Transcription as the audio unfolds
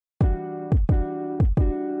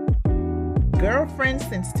Girlfriends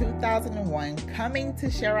since 2001, coming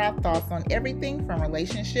to share our thoughts on everything from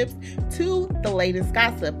relationships to the latest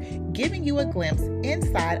gossip, giving you a glimpse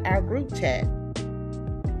inside our group chat.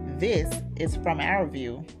 This is from our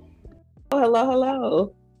view.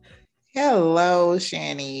 Hello. Hello,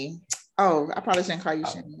 Shani. Oh, I probably shouldn't call you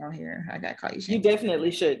Shani on here. I gotta call you Shani. You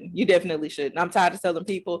definitely shouldn't. I'm tired of telling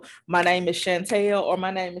people my name is Chantel or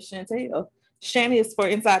my name is Chantel. Shani is for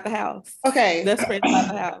inside the house. Okay. That's for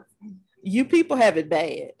inside the house. You people have it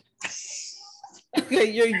bad.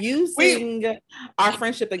 You're using our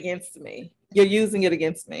friendship against me. You're using it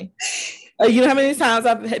against me. You know how many times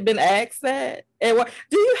I've been asked that? And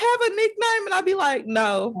do you have a nickname? And I'll be like,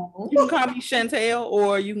 no. You can call me Chantel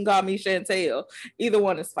or you can call me Chantel. Either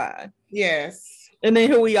one is fine. Yes. And then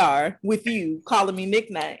here we are with you calling me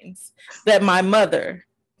nicknames that my mother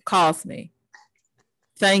calls me.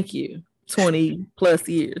 Thank you. 20 plus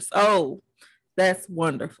years. Oh, that's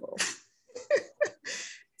wonderful.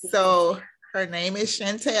 So her name is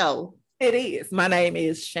Chantel. It is. My name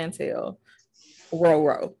is Chantel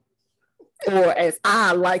Roro. Or as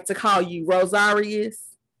I like to call you, Rosarius,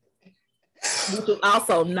 which is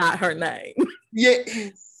also not her name. Yeah.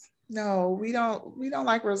 No, we don't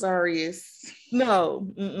like Rosarius. No,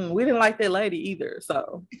 we didn't like that lady either.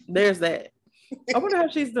 So there's that. I wonder how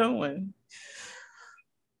she's doing.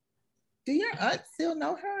 Do your aunt still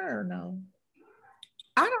know her or no?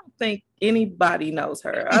 I don't think anybody knows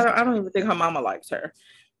her. I don't even think her mama likes her.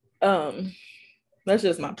 That's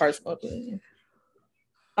just my personal opinion.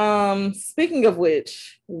 Speaking of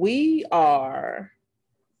which, we are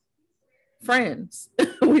friends.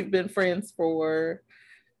 We've been friends for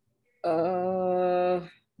oh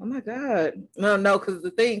my God. No, because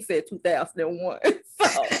the thing said 2001.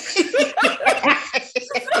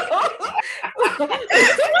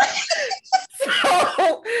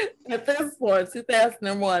 So at this point,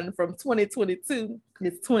 2001 from 2022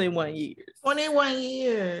 is 21 years. 21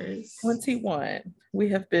 years. 21. We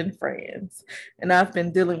have been friends. And I've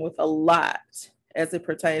been dealing with a lot as it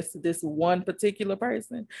pertains to this one particular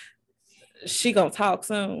person. She gonna talk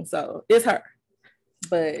soon, so it's her.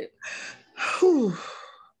 But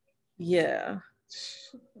yeah.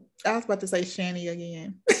 I was about to say Shani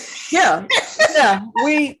again. Yeah.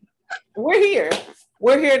 We're here.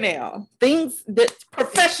 We're here now. Things that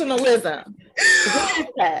professionalism.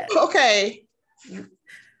 Okay.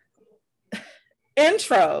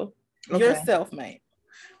 Intro yourself, mate.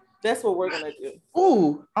 That's what we're gonna do.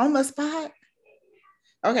 Ooh, on the spot.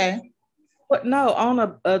 Okay. What? No,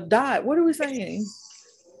 on a dot. What are we saying?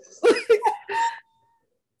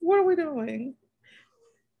 What are we doing?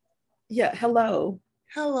 Yeah. Hello.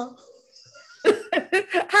 How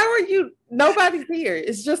are you? Nobody's here.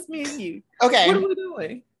 It's just me and you. Okay. What are we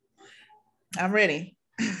doing? I'm ready.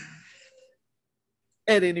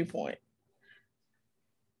 At any point.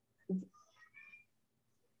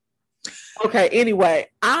 Okay, anyway,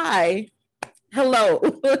 hello,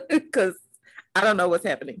 because I don't know what's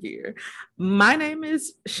happening here. My name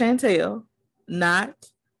is Chantel, not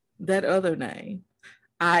that other name.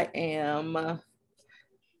 I am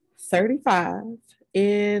 35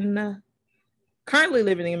 and currently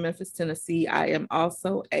living in Memphis, Tennessee. I am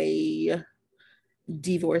also a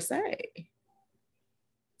divorcee.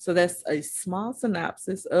 So that's a small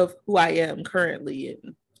synopsis of who I am currently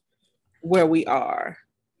and where we are.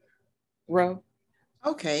 Ro.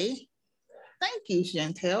 Okay. Thank you,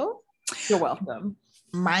 Chantel. You're welcome.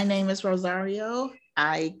 My name is Rosario.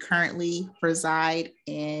 I currently reside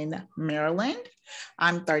in Maryland.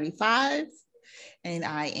 I'm 35 and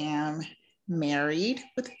I am married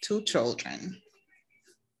with 2 children.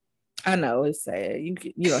 I know, it's sad.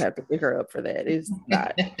 You don't have to pick her up for that. It's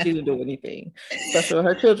not. She didn't do anything. Especially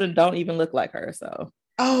her children don't even look like her. So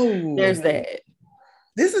there's that.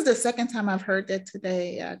 This is the second time I've heard that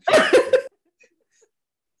today.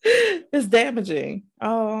 It's damaging.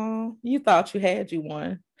 Oh, you thought you had you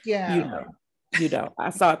one. Yeah. You don't. I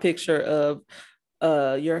saw a picture of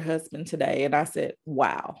your husband today and I said,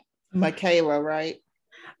 wow. Michaela, right?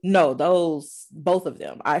 No, both of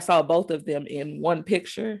them. I saw both of them in one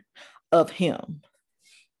picture of him.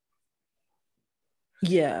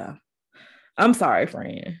 Yeah. I'm sorry,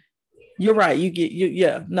 friend. You're right.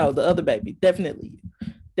 Yeah. No, the other baby. Definitely.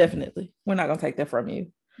 We're not going to take that from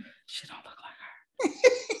you. She don't look like her.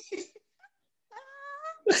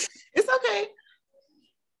 It's okay.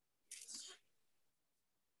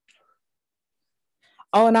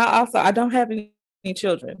 Oh, and I don't have any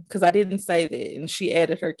children because I didn't say that. And she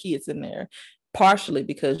added her kids in there partially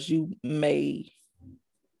because you may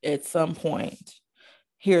at some point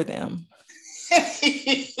hear them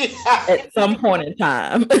at some point in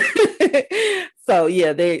time. So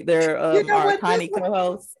yeah, they're our what, tiny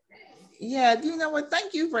co-hosts. yeah, you know what?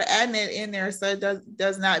 Thank you for adding it in there so it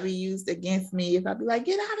does not be used against me if I be like,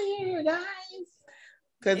 get out of here, guys.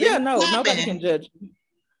 Because yeah, no, nobody can judge you.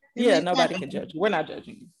 Yeah, nobody can judge you. We're not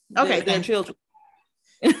judging you. Okay, they're children.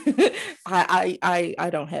 I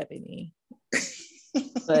don't have any.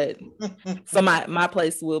 But so my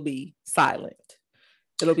place will be silent.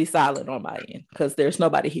 It'll be silent on my end because there's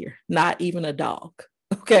nobody here, not even a dog.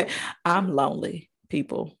 Okay, I'm lonely,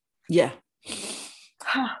 people. Yeah.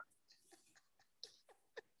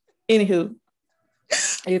 Anywho,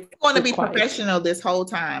 I'm going to be quiet. Professional this whole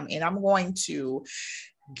time, and I'm going to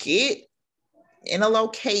get in a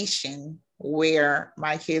location where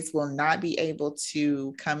my kids will not be able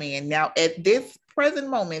to come in. Now, at this present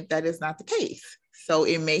moment, that is not the case. So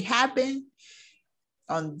it may happen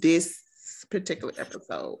on this particular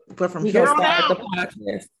episode, but from here on out, the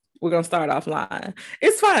podcast, we're gonna start offline.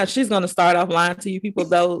 It's fine. She's gonna start offline to you people,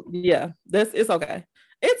 though. Yeah, it's okay.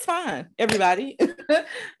 It's fine, everybody.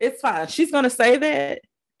 It's fine. She's gonna say that.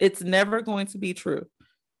 It's never going to be true.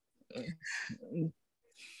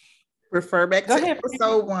 Refer back to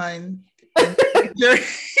episode 1.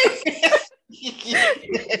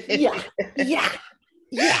 Yeah.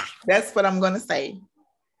 That's what I'm gonna say.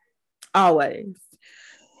 Always.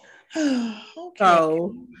 Okay.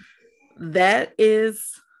 So that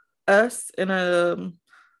is us in a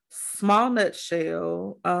small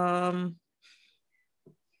nutshell.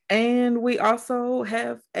 And we also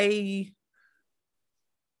have a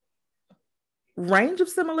range of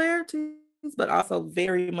similarities, but also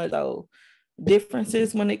very much so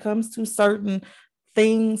differences when it comes to certain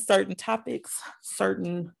things, certain topics,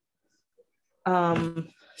 certain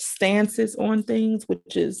stances on things,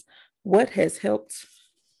 which is what has helped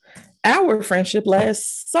our friendship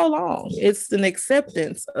last so long. It's an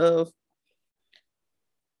acceptance of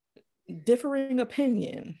differing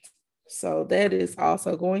opinions. So that is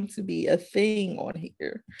also going to be a thing on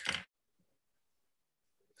here.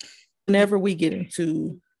 Whenever we get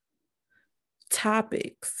into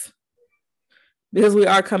topics, because we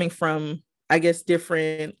are coming from, I guess,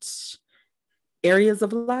 different areas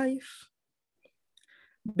of life.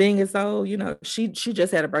 Being as though, she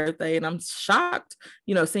just had a birthday, and I'm shocked,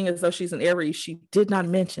 seeing as though she's an Aries, she did not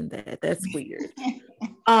mention that. That's weird.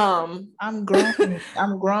 I'm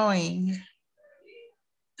growing.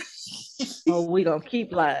 Oh, we gonna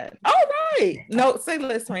keep lying. All right. No, say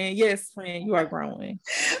less, friend. Yes, friend, you are growing.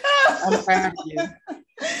 I'm proud of you.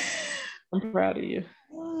 I'm proud of you.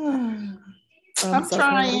 I'm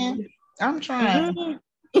trying. Mm-hmm.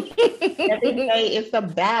 Every day it's a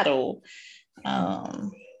battle.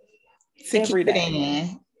 To every keep day. it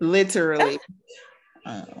in, literally.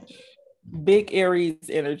 Big Aries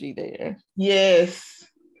energy there. Yes.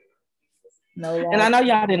 No. And I know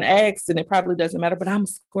y'all didn't ask, and it probably doesn't matter, but I'm a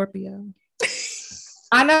Scorpio.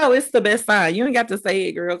 I know it's the best sign. You ain't got to say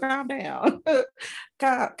it, girl. Calm down.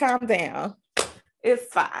 Calm down.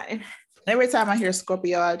 It's fine. Every time I hear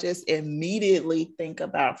Scorpio, I just immediately think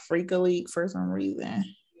about Freak League for some reason.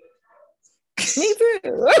 Me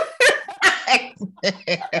too. Put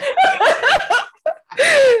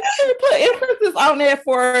emphasis on that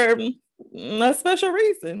for a special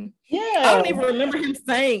reason. Yeah. I don't even remember him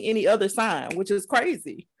saying any other sign, which is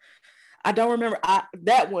crazy. I don't remember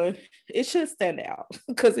that one. It should stand out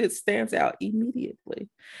because it stands out immediately,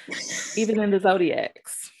 even in the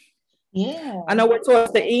zodiacs. Yeah. I know we're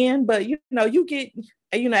towards the end, but you get,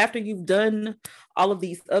 after you've done all of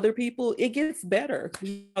these other people, it gets better.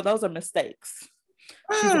 Those are mistakes.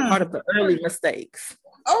 She's a part of the early mistakes.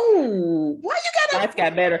 Oh, why you gotta? Life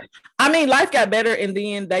got better. I mean, life got better, and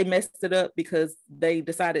then they messed it up because they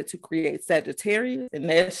decided to create Sagittarius, and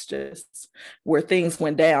that's just where things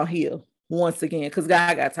went downhill once again because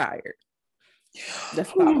God got tired.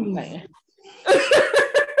 That's all I'm saying.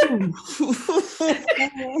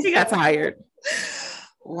 He got tired.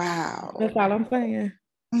 Wow. That's all I'm saying.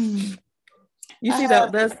 You see I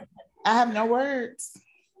have no words.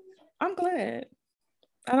 I'm glad.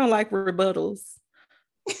 I don't like rebuttals.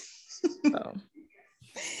 So.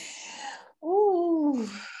 Ooh.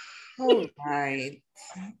 All right.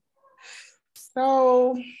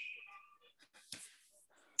 So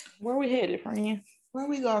where we headed, friend? What are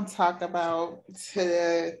we gonna talk about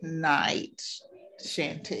tonight,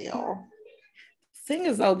 Chantel? Seeing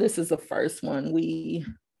as though this is the first one, we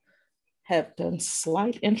have done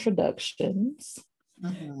slight introductions.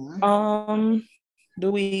 Mm-hmm.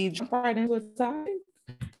 Do we jump right into a topic?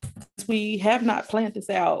 We have not planned this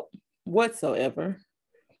out whatsoever.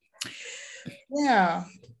 Yeah.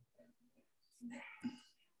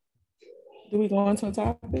 Do we go into a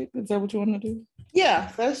topic? Is that what you want to do?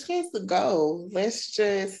 Yeah, let's just go. Let's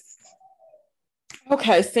just.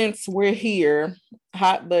 Okay, since we're here,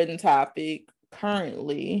 hot button topic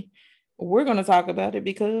currently, we're going to talk about it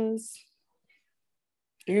because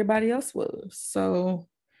everybody else was. So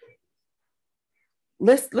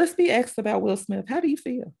let's be asked about Will Smith. How do you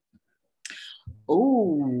feel?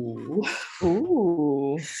 Ooh.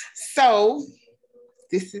 So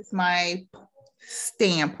this is my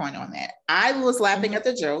standpoint on that. I was laughing at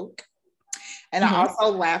the joke, and I also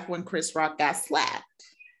laughed when Chris Rock got slapped.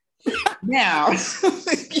 Now,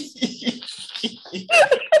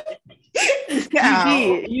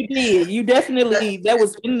 you did. You definitely, that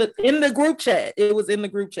was in the group chat. It was in the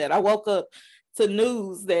group chat. I woke up to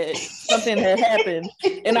news that something had happened,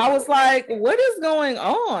 and I was like, "What is going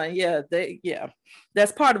on?" Yeah,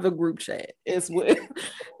 that's part of a group chat. If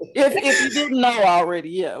you didn't know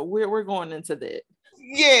already, yeah, we're going into that.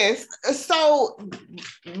 Yes. So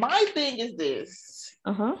my thing is this.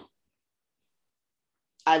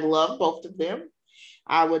 I love both of them.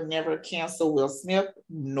 I would never cancel Will Smith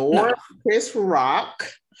nor Chris Rock.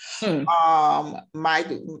 I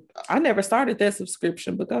never started that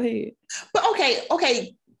subscription, but go ahead. But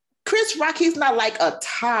okay. Chris Rock, he's not like a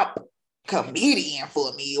top comedian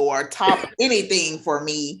for me or top anything for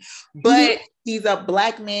me, but he's a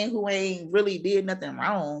black man who ain't really did nothing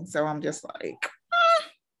wrong. So I'm just like,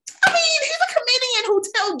 I mean, he's a comedian who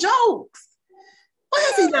tells jokes. What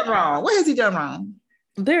has he done wrong?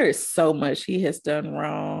 There is so much he has done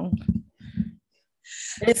wrong.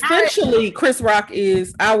 Essentially, Chris Rock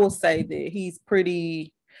is, I will say that he's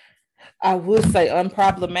pretty, I would say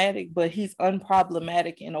unproblematic, but he's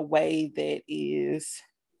unproblematic in a way that is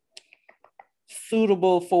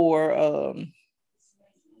suitable for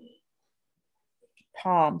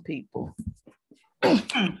palm people.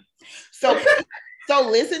 So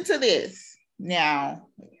listen to this. Now,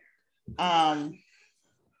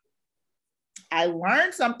 I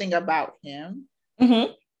learned something about him,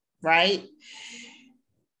 right?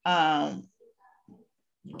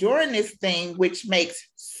 During this thing, which makes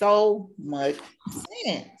so much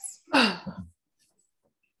sense.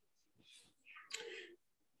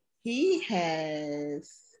 He has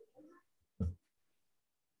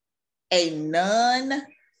a non-verbal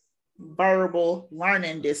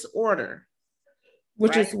learning disorder.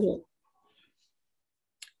 Which is what?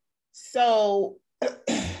 So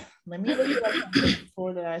let me look it up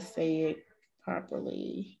before that I say it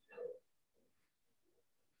properly.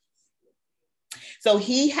 So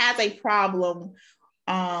he has a problem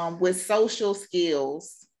with social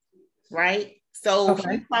skills, right? So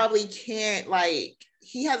he probably can't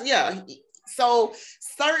so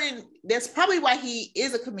that's probably why he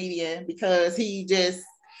is a comedian, because he just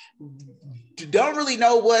don't really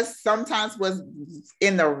know what sometimes was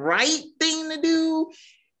in the right thing to do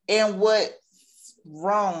and what's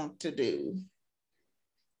wrong to do,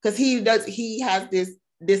 because he has this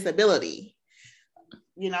disability,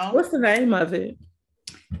 What's the name of it?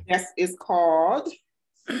 Yes, it's called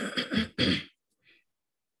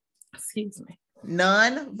excuse me,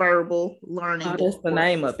 non-verbal learning. Oh, that's the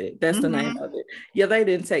name of it. That's the name of it. Yeah, they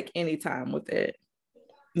didn't take any time with that.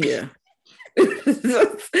 Yeah.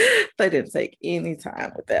 They didn't take any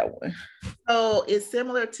time with that one. So it's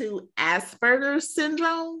similar to Asperger's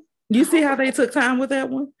syndrome. You see how they took time with that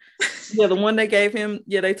one? Yeah, the one they gave him,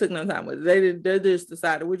 they took no time with it. They just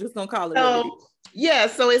decided we're just gonna call it what it is. Yeah,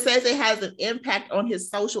 so it says it has an impact on his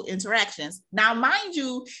social interactions. Now, mind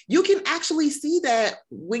you, you can actually see that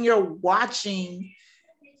when you're watching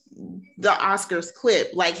the Oscars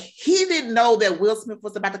clip. Like, he didn't know that Will Smith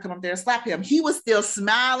was about to come up there and slap him. He was still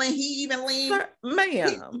smiling. He even leaned.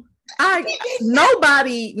 Ma'am,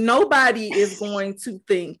 nobody is going to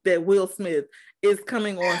think that Will Smith is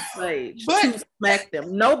coming on stage to smack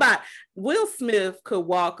them. Nobody. Will Smith could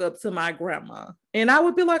walk up to my grandma and I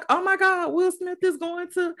would be like, oh my God, Will Smith is going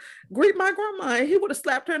to greet my grandma. And he would have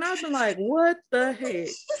slapped her and I'd been like, what the heck?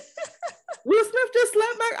 Will Smith just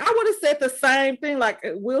slapped I would have said the same thing. Like,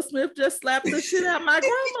 Will Smith just slapped the shit out of my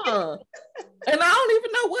grandma. And I don't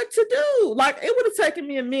even know what to do. Like, it would have taken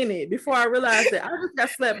me a minute before I realized that I just got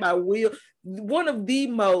slapped by Will. One of the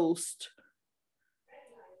most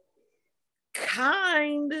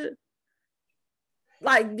kind,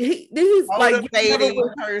 like he's motivating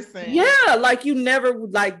like person. Yeah, like you never,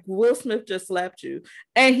 like Will Smith just slapped you,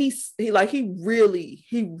 and he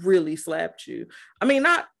really slapped you. I mean,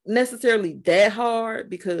 not necessarily that hard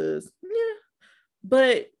because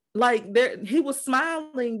but like he was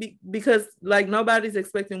smiling because like nobody's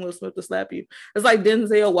expecting Will Smith to slap you. It's like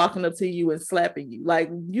Denzel walking up to you and slapping you.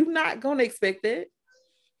 Like, you're not gonna expect that.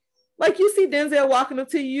 Like you see Denzel walking up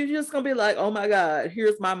to you, you're just gonna be like, oh my God,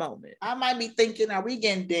 here's my moment. I might be thinking, are we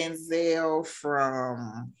getting Denzel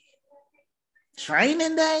from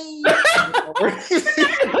Training Day?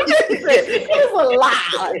 It's a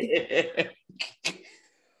lot.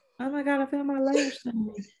 Oh my God, I feel my lash.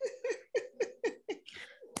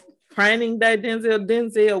 Training Day,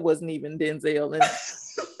 Denzel wasn't even Denzel. And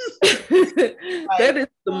that is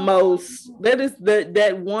the most,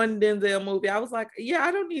 that one Denzel movie. I was like, yeah,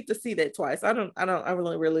 I don't need to see that twice. I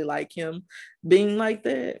really like him being like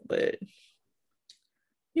that, but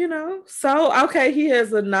so okay, he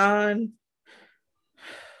has a non-verbal.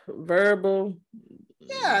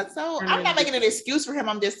 Yeah, so I'm not making an excuse for him.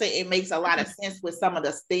 I'm just saying it makes a lot of sense with some of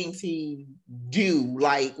the things he do.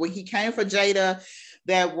 Like when he came for Jada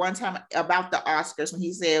that one time about the Oscars, when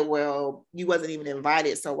he said, well, you wasn't even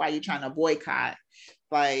invited, so why are you trying to boycott?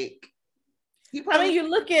 Like, you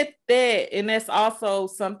look at that, and that's also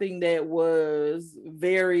something that was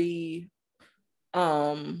very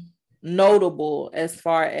notable as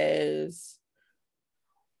far as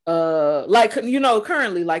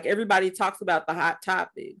currently, like everybody talks about the hot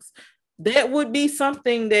topics. That would be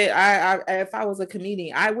something that I if I was a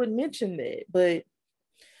comedian, I would mention that, but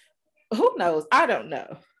who knows? I don't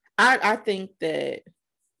know. I think that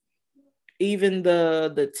even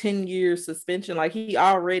the 10-year suspension, like he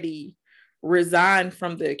already resigned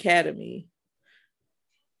from the academy.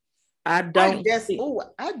 I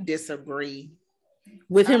disagree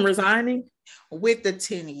with him resigning with the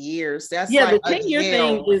 10 years. That's the 10-year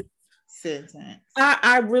thing is sentence.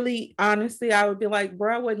 I really honestly, I would be like,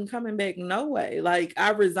 bro, I wasn't coming back. No way. Like I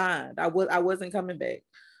resigned. I wasn't coming back.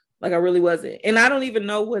 Like I really wasn't. And I don't even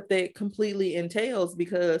know what that completely entails,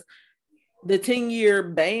 because the 10-year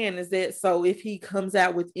ban is that so if he comes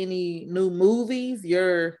out with any new movies,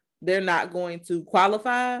 they're not going to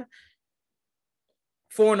qualify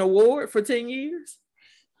for an award for 10 years.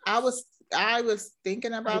 I was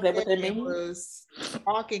thinking about that. I was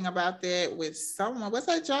talking about that with someone. What's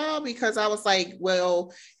that job? Because I was like,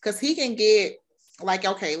 well, because he can get like,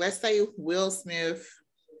 okay, let's say Will Smith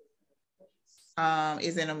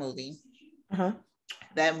is in a movie. Uh-huh.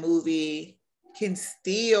 That movie can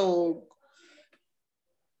still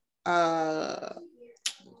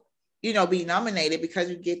be nominated because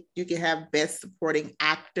you can have best supporting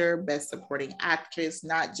actor, best supporting actress,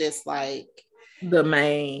 not just like the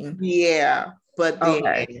main. Yeah, but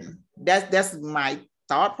then that's my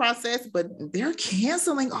thought process, but they're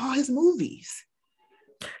canceling all his movies.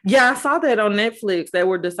 Yeah, I saw that on Netflix. They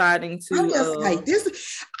were deciding to. I'm just like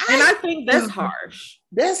this, I think that's harsh.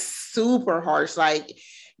 That's super harsh. Like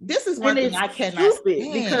this is one thing I cannot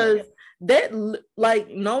stand. Because that,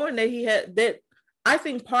 like knowing that he had that, I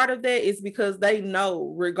think part of that is because they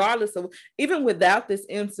know, regardless of even without this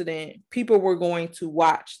incident, people were going to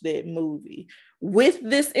watch that movie. With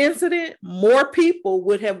this incident, more people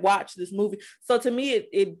would have watched this movie. So to me,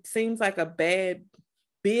 it seems like a bad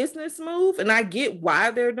business move, and I get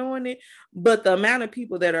why they're doing it, but the amount of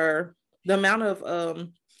people the amount of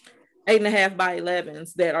 8.5 by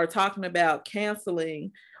 11s that are talking about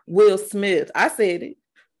canceling Will Smith, I said it,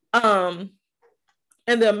 and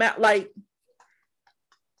the amount, like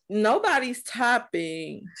nobody's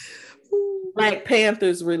topping Black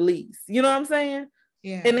Panther's release. You know what I'm saying?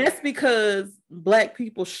 Yeah. And that's because Black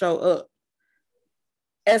people show up.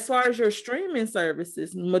 As far as your streaming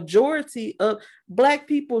services, majority of Black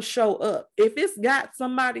people show up. If it's got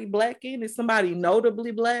somebody Black in it, somebody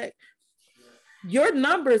notably Black, your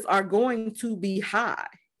numbers are going to be high.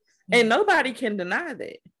 And nobody can deny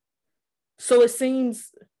that. So it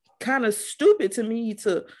seems kind of stupid to me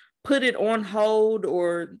to put it on hold,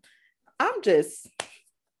 or I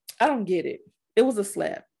don't get it. It was a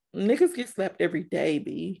slap. Niggas get slapped every day,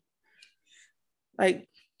 B. Like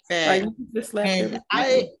just slapped every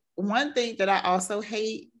day. One thing that I also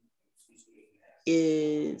hate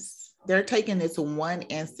is they're taking this one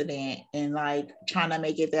incident and like trying to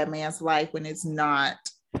make it that man's life when it's not.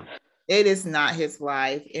 It is not his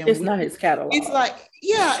life. And it's not his catalog. It's like,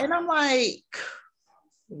 yeah, and I'm like,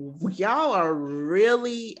 y'all are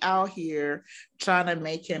really out here trying to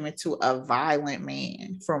make him into a violent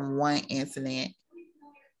man from one incident.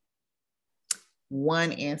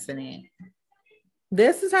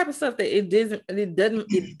 That's the type of stuff that it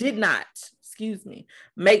did not,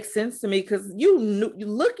 make sense to me, because you're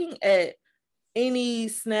looking at any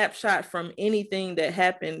snapshot from anything that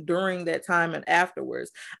happened during that time and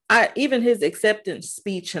afterwards. Even his acceptance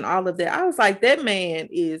speech and all of that, I was like, that man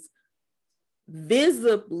is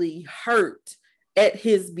visibly hurt at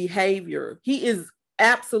his behavior. He is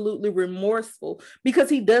absolutely remorseful because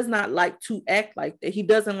he does not like to act like that. He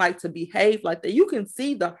doesn't like to behave like that. You can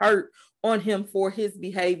see the hurt on him for his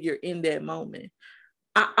behavior in that moment.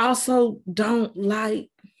 I also don't like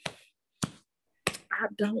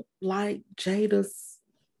Jada's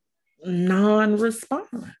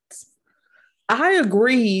non-response. I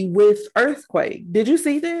agree with Earthquake. Did you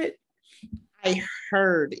see that? I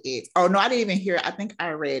heard it. Oh no, I didn't even hear it. I think I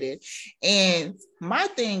read it. And my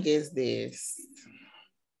thing is this.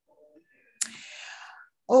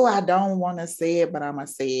 Oh, I don't want to say it, but I'm gonna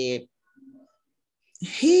say it.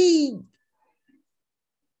 He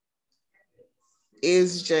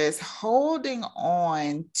is just holding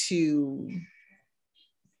on to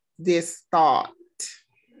this thought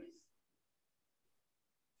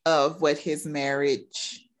of what his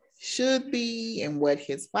marriage should be and what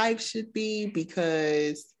his wife should be,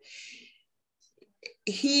 because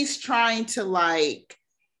he's trying to, like,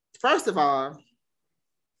 first of all,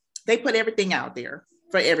 they put everything out there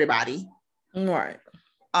for everybody. Right.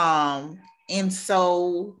 And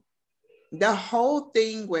so the whole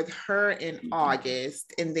thing with her in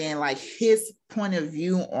August and then like his point of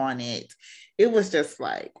view on it, it was just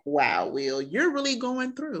like, wow, Will, you're really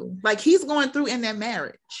going through. Like, he's going through in that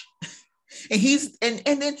marriage. And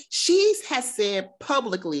then she has said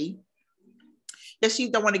publicly that she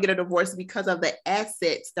don't want to get a divorce because of the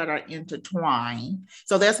assets that are intertwined.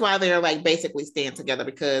 So that's why they're like basically staying together,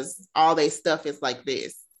 because all their stuff is like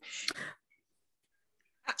this.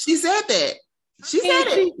 She said that.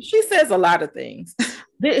 She says a lot of things.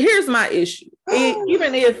 Here's my issue.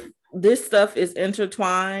 Even if this stuff is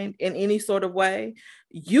intertwined in any sort of way,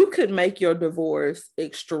 you could make your divorce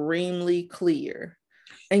extremely clear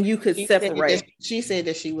and you could separate. She said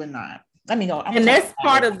that she would not. Let me go. And that's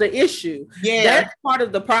part of the issue. Yeah. That's part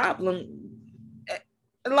of the problem.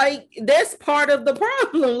 Like, that's part of the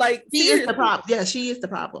problem. Like, she is the problem. Yeah, she is the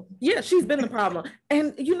problem. Yeah, she's been the problem.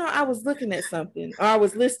 And I was looking at something, or I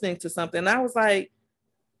was listening to something, and I was like,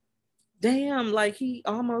 damn, like, he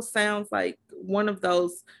almost sounds like one of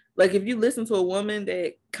those, like, if you listen to a woman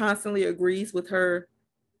that constantly agrees with her,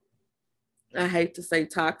 I hate to say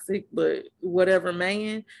toxic, but whatever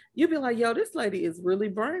man, you'd be like, yo, this lady is really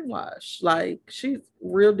brainwashed. Like, she's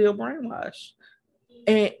real deal brainwashed.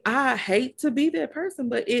 And I hate to be that person,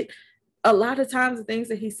 but a lot of times the things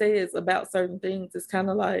that he says about certain things is kind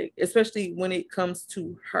of like, especially when it comes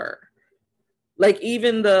to her. Like,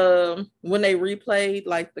 even when they replayed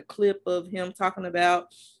like the clip of him talking about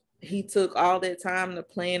he took all that time to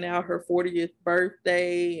plan out her 40th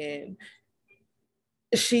birthday, and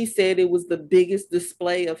she said it was the biggest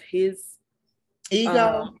display of his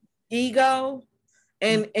ego.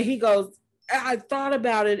 And he goes, I thought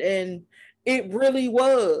about it and it really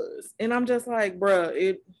was. And I'm just like,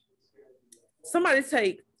 bruh, somebody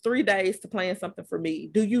take 3 days to plan something for me.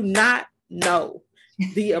 Do you not know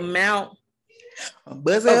the amount?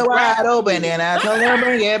 Bust it wide open and I told her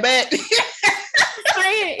bring it back.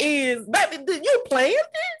 Saying is, baby, did you plan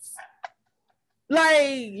this?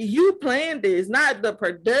 Like, you planned this, not the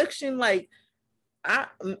production. Like,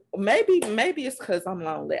 maybe it's because I'm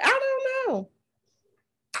lonely. I don't know.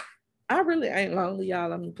 I really ain't lonely,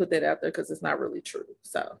 y'all. I'm gonna put that out there because it's not really true.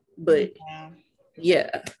 So, but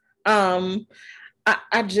yeah.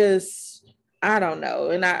 I just, I don't know.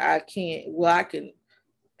 And I can't, well, I can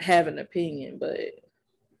have an opinion, but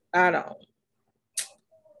I don't.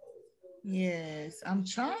 Yes, I'm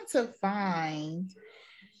trying to find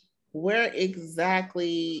where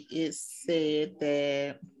exactly it said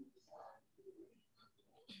that.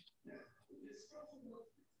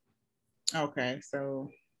 Okay, so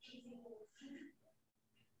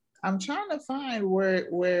I'm trying to find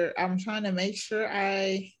where I'm trying to make sure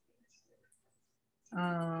I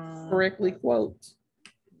correctly quote.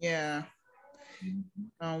 Yeah.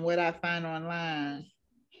 What I find online,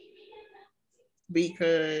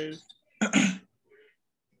 because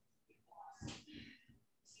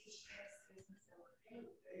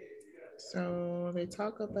so they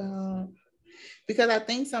talk about, because I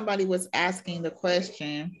think somebody was asking the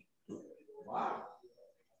question.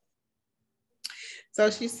 So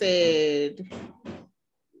she said,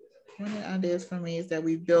 one of the ideas for me is that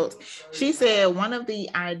we built, she said, one of the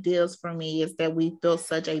ideals for me is that we've built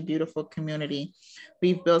such a beautiful community.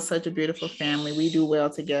 We've built such a beautiful family. We do well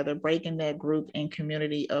together. Breaking that group and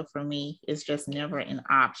community up for me is just never an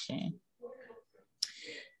option.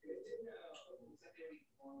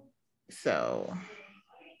 So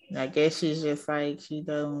I guess she's just like, she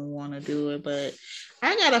doesn't want to do it, but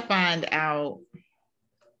I gotta find out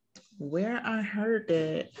where I heard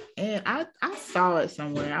that. And I saw it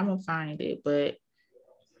somewhere. I'm gonna find it, but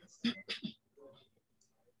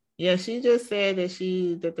Yeah, she just said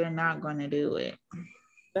that they're not going to do it.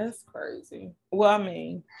 That's crazy. Well, I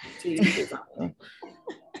mean, to each his own.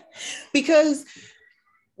 Because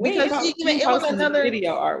it was another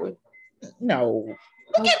video, are we? No.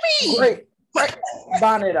 Look at me. Great.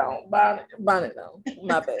 Bonnet on.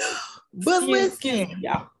 My bad. But listen,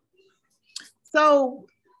 yeah. So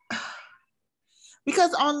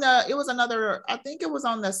because it was another, I think it was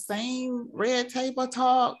on the same Red Table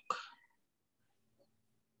Talk.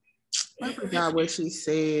 I forgot what she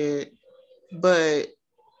said, but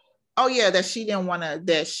oh yeah, that she did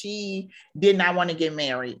not want to get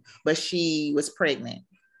married, but she was pregnant.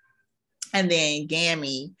 And then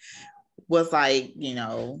Gammy was like,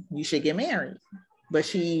 you should get married, but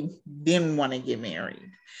she didn't want to get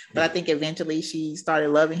married. But I think eventually she started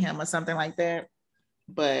loving him or something like that.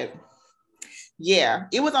 But yeah,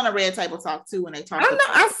 it was on a Red Table Talk too when they talked.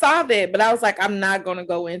 I saw that, but I was like, I'm not gonna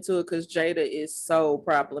go into it because Jada is so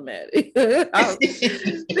problematic.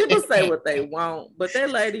 People say what they want, but that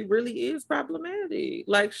lady really is problematic.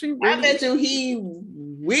 Like she really, I bet you he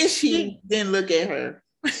wish he didn't look at her.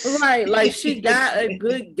 Right, like she got a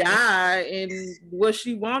good guy, and what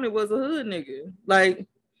she wanted was a hood nigga. Like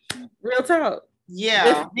real talk.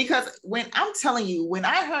 Yeah, because when I'm telling you, when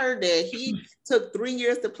I heard that he took 3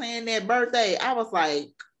 years to plan that birthday, I was like,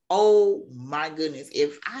 oh my goodness,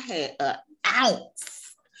 if I had an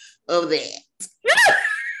ounce of that.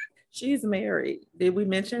 She's married. Did we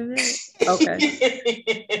mention that?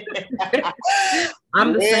 Okay.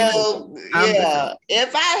 I'm the same. Yeah.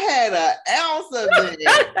 If I had an ounce of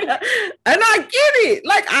that. And I get it.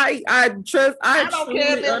 Like I trust. I don't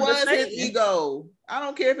care if it was his ego. I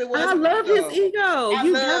don't care if it was. I love his ego.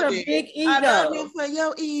 You got a big ego. I love you for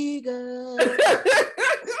your ego.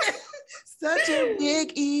 Such a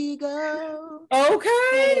big ego.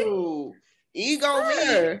 Okay. Ooh. Ego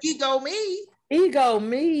me. Ego me. Ego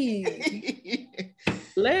me.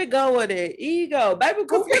 Let go of that ego, baby.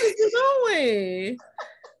 Because what is you doing?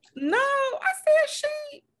 No, I said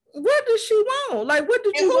she. What did she want? Like, what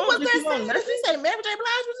did you want? Who was that? Did you say Mary J.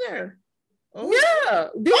 Blige was there? Oh. Yeah.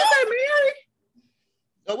 Did you say Mary?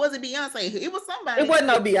 Or was it Beyonce? It was somebody. It wasn't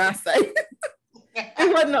no Beyonce.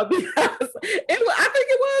 It wasn't no Beyonce. I think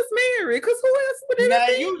it was Mary. Because who else would it now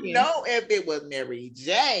be? You know if it was Mary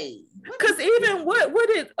J. Because even what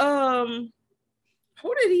did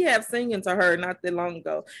who did he have singing to her not that long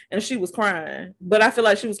ago? And she was crying. But I feel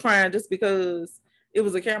like she was crying just because it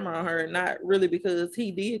was a camera on her, not really because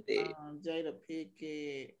he did that. Jada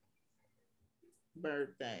Pinkett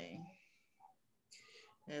birthday.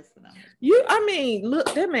 That's phenomenal. I mean,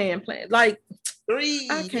 look, that man playing like 3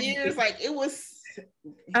 years. Like it was.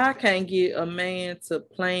 I can't get a man to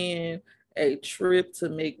plan a trip to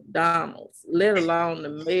McDonald's, let alone the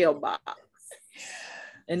mailbox.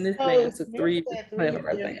 And this man took 3 years to plan a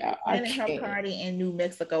birthday. I her party in New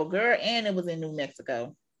Mexico, girl, and it was in New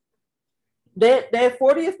Mexico. That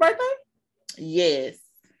 40th birthday? Yes.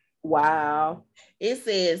 Wow. It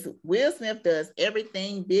says Will Smith does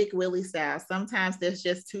everything Big Willie style. Sometimes that's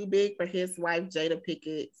just too big for his wife, Jada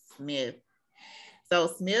Pinkett Smith. So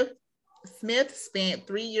Smith spent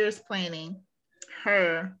 3 years planning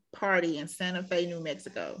her party in Santa Fe, New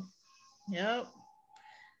Mexico. Yep.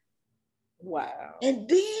 Wow. And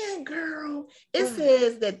then, girl, it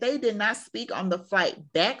says that they did not speak on the flight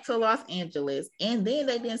back to Los Angeles. And then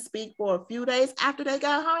they didn't speak for a few days after they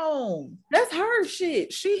got home. That's her shit.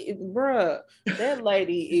 That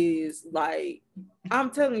lady is like, I'm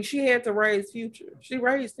telling you, she had to raise Future. She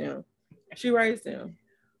raised him.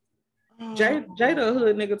 Jada a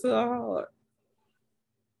hood nigga to her heart.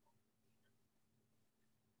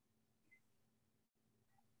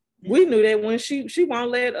 We knew that when she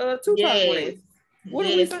won't let Tupac rest. What are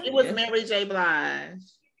we saying? It was Mary J. Blige.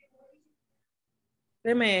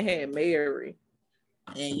 That man had Mary.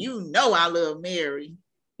 And you know I love Mary.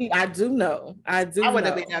 I do know. I would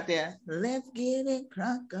have been out there. Let's get it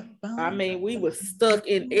crunk up. I mean, we were stuck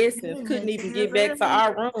in Essence, couldn't even get back to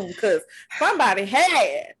our room because somebody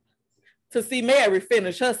had to see Mary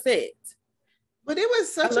finish her set. But it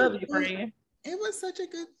was such I love you, friend. It was such a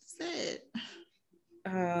good set.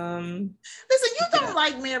 Listen, you don't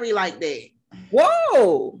like Mary like that.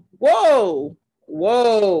 Whoa.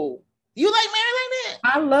 You like Mary like that?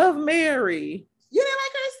 I love Mary. You didn't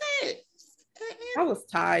like her set? I was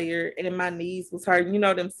tired and my knees was hurting. You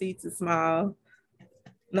know, them seats are small.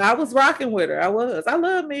 No, I was rocking with her. I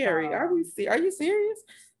love Mary. Are you serious?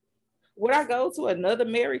 Would I go to another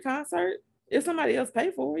Mary concert? If somebody else pay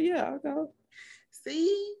for it, yeah, I'll go.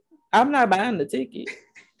 See? I'm not buying the ticket.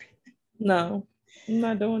 No, I'm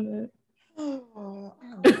not doing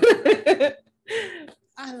that.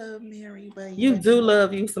 I love Mary, but you do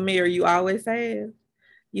love you some Mary. You always have.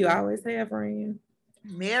 You always have, friend.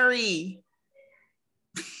 Mary.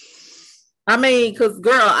 I mean, because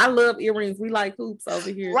girl, I love earrings. We like hoops over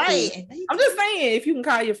here. Right. Too. I'm just saying, if you can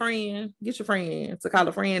call your friend, get your friend to call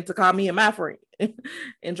a friend to call me and my friend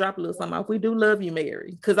and drop a little something off. We do love you,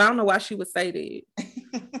 Mary. Because I don't know why she would say that.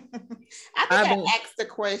 I think I asked the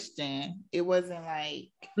question. It wasn't like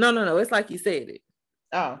No. It's like you said it.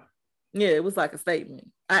 Oh. Yeah, it was like a statement.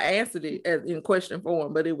 I answered it as in question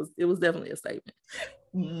form, but it was definitely a statement.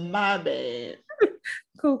 My bad.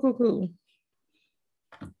 Cool.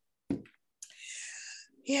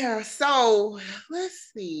 Yeah, so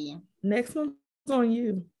let's see. Next one's on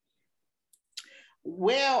you.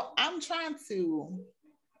 Well, I'm trying to.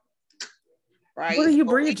 Right. What are you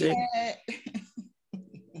bridging?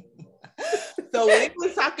 So we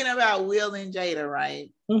were talking about Will and Jada,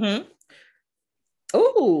 right? Mm-hmm.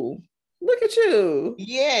 Oh, look at you.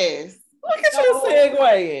 Yes. Look at you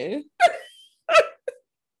segueing.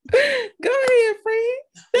 Go ahead, friend.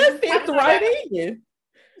 That fits right in.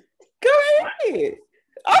 Go ahead.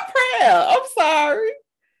 I'm proud. I'm sorry.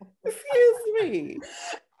 Excuse me.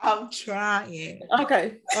 I'm trying.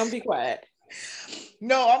 Okay, I'm be quiet.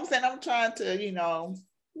 No, I'm saying I'm trying to,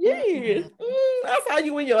 Yes. I saw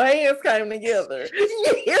you when your hands came together.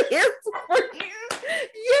 Yes,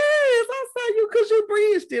 I saw you because you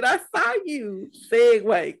bridged it. I saw you.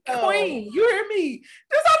 Segue. Queen, you hear me?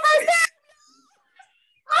 This is our first time.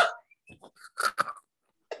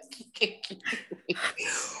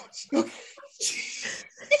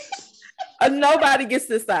 Nobody gets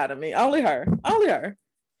this side of me. Only her.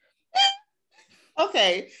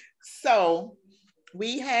 Okay, so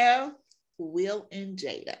we have Will and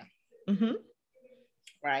Jada. Mm-hmm.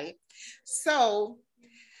 Right? So,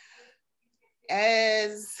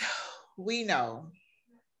 as we know,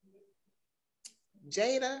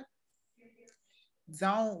 Jada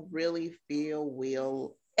don't really feel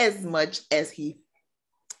Will as much as he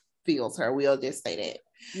feels her. We'll just say that.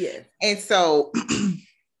 Yeah. And so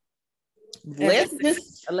let's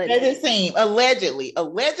just let it seem allegedly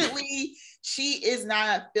she is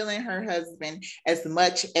not feeling her husband as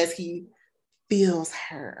much as he feels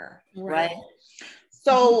her. Right?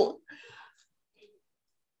 So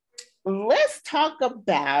let's talk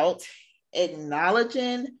about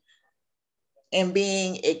acknowledging and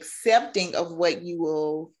being accepting of what you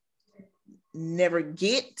will never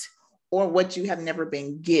get or what you have never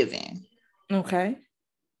been given. Okay.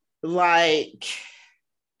 Like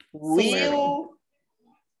Will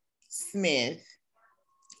Smith,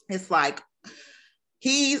 it's like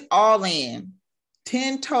he's all in,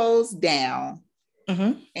 10 toes down,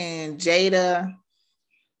 and Jada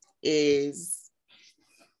is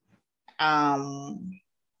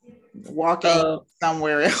walking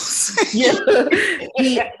somewhere else. Yeah.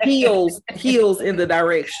 heels in the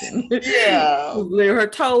direction. Yeah. Her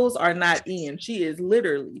toes are not in. She is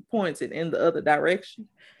literally pointed in the other direction.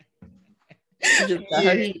 She just got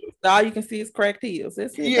her heels. All you can see is cracked heels.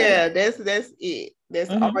 That's it. Yeah, that's it.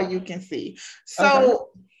 That's all you can see. So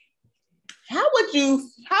how would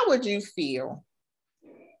you feel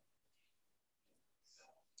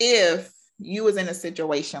if you was in a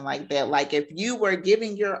situation like that? Like if you were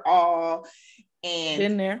giving your all and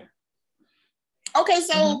been there. Okay,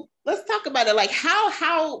 so let's talk about it. Like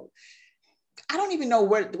how I don't even know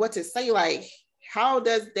what to say. Like, how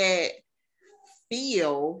does that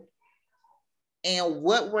feel? And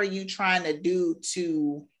what were you trying to do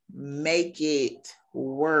to make it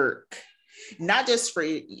work? Not just for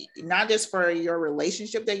your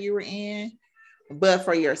relationship that you were in, but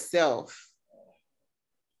for yourself.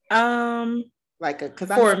 For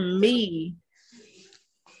me,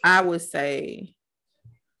 I would say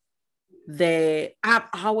that I've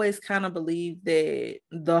always kind of believed that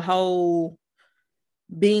the whole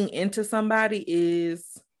being into somebody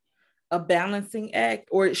is a balancing act,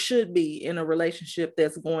 or it should be in a relationship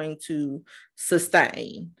that's going to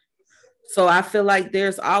sustain. So I feel like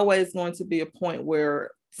there's always going to be a point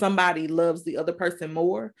where somebody loves the other person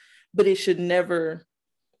more, but it should never,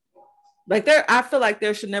 I feel like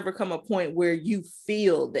there should never come a point where you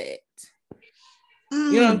feel that.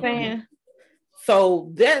 You know what I'm saying?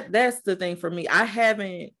 So that's the thing for me. I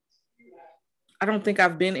don't think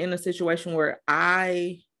I've been in a situation where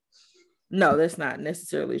no, that's not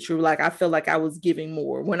necessarily true. Like, I feel like I was giving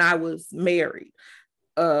more when I was married.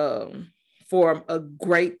 For a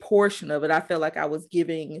great portion of it, I felt like I was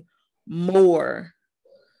giving more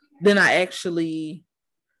than I actually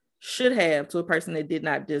should have to a person that did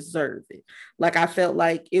not deserve it. Like, I felt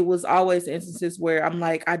like it was always instances where I'm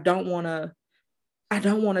like, I don't want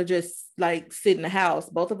to just like sit in the house.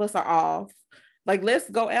 Both of us are off. Like, let's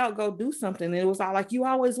go out, go do something. And it was all like, you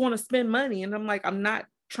always want to spend money. And I'm like, I'm not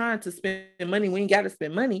trying to spend money. We ain't got to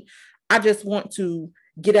spend money. I just want to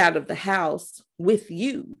get out of the house with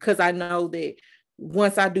you, because I know that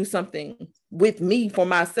once I do something with me for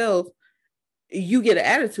myself, you get an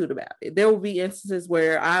attitude about it. There will be instances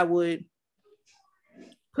where I would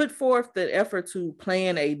put forth the effort to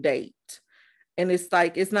plan a date. And it's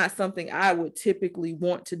like, it's not something I would typically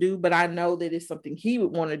want to do, but I know that it's something he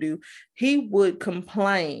would want to do. He would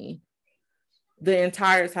complain the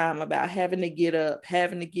entire time about having to get up,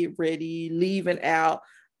 having to get ready, leaving out,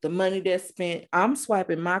 the money that's spent. I'm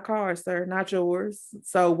swiping my card, sir, not yours.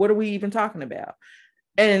 So what are we even talking about?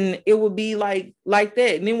 And it would be like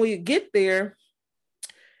that. And then we get there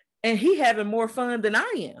and he having more fun than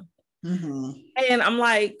I am. Mm-hmm. And I'm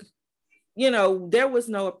like, there was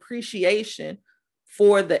no appreciation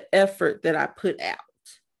for the effort that I put out.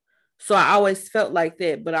 So I always felt like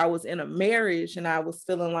that, but I was in a marriage and I was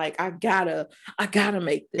feeling like I gotta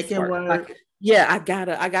make this work. Like, yeah, I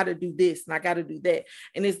gotta do this and I gotta do that.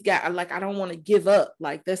 And it's got like, I don't want to give up.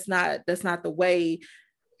 Like, that's not the way,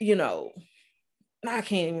 I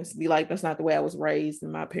can't even be like, that's not the way I was raised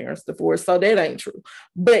and my parents divorced. So that ain't true.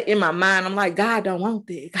 But in my mind, I'm like, God don't want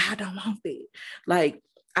that. God don't want that. Like,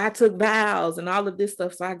 I took vows and all of this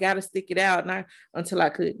stuff. So I got to stick it out. And until I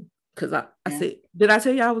couldn't, because I said, did I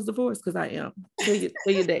tell you I was divorced? Because I am. Tell your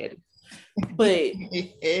daddy. But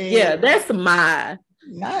yeah, that's my,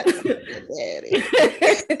 not your daddy.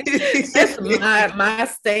 That's my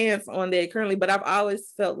stance on that currently. But I've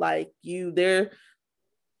always felt like there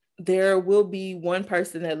will be one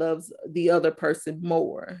person that loves the other person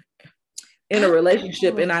more in a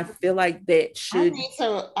relationship. And I feel like that should.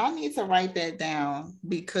 I need to write that down,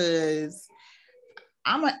 because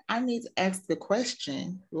I need to ask the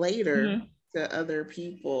question later to other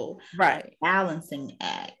people. Right. Balancing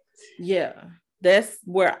act. Yeah. That's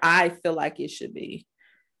where I feel like it should be.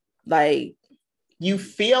 Like, you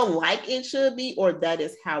feel like it should be, or that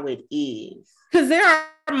is how it is? Because there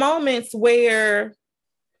are moments where,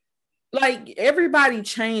 like, everybody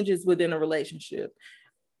changes within a relationship.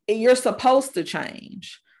 You're supposed to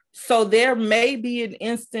change. So there may be an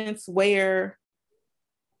instance where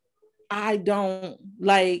I don't,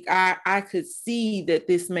 like, I could see that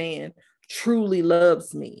this man truly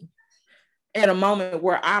loves me at a moment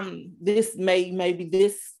where maybe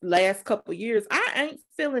this last couple of years, I ain't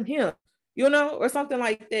feeling him, or something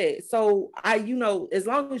like that. So as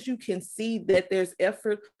long as you can see that there's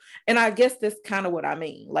effort, and I guess that's kind of what I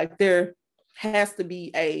mean. Like, there has to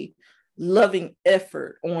be a loving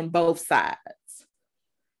effort on both sides.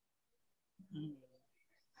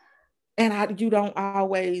 And you don't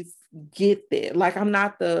always get that. Like, I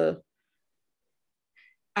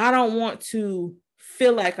don't want to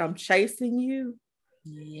feel like I'm chasing you.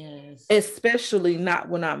 Yes. Especially not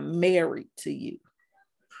when I'm married to you.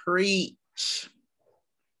 Preach.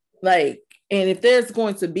 Like, and if there's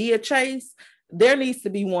going to be a chase, there needs to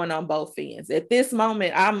be one on both ends. At this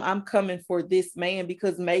moment, I'm coming for this man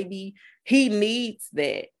because maybe he needs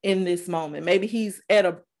that in this moment. Maybe he's at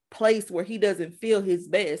a place where he doesn't feel his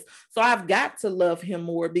best. So I've got to love him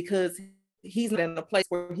more because he's in a place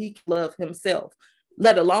where he can love himself,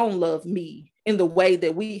 let alone love me in the way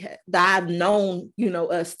that I've known,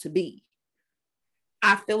 us to be.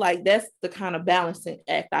 I feel like that's the kind of balancing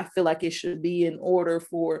act I feel like it should be in order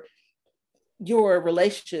for your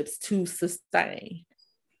relationships to sustain.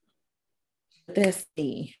 That's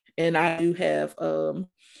me. And I do have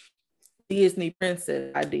Disney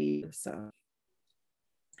princess idea. So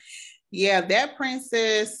yeah, that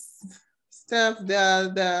princess stuff,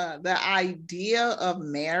 the idea of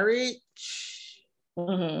marriage.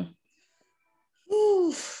 Mm-hmm.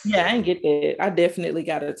 Yeah, I didn't get that. I definitely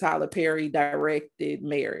got a Tyler Perry directed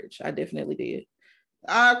marriage. I definitely did.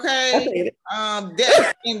 Okay.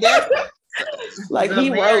 Like, he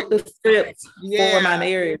wrote the script for my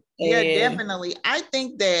marriage. Yeah, definitely. I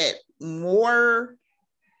think that more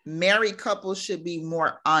married couples should be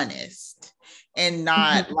more honest and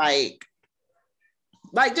not like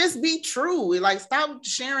just be true. Like, stop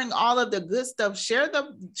sharing all of the good stuff. Share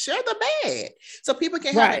the bad, so people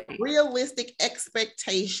can have a realistic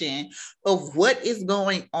expectation of what is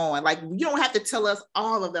going on. Like, you don't have to tell us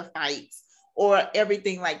all of the fights or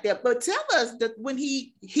everything like that, but tell us that when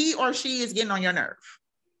he or she is getting on your nerve.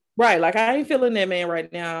 Right. Like, I ain't feeling that man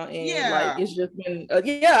right now. And like, it's just been,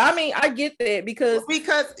 I mean, I get that because we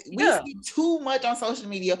see too much on social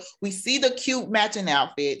media. We see the cute matching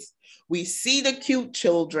outfits. We see the cute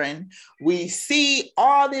children. We see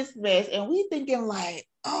all this mess, and we thinking like,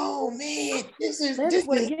 oh man, this is the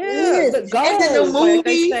goal, and then the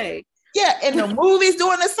movie. Like, Yeah, and the movie's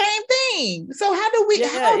doing the same thing. So how do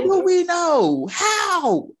we know?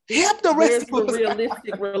 How? Help the rest Where's of the us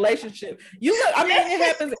realistic relationship? You look, I mean, it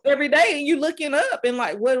happens every day, and you looking up and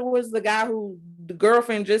like, what was the guy who the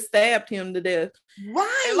girlfriend just stabbed him to death?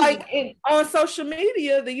 Right. And like on social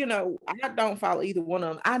media, I don't follow either one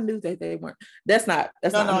of them. I knew that they weren't. No. I'm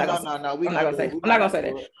not gonna say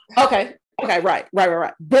that. Okay, right.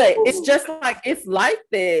 But it's just like it's like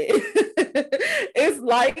that. It's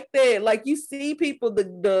like that. Like you see people,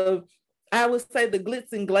 I would say the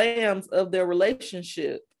glitz and glams of their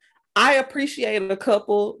relationship. I appreciate a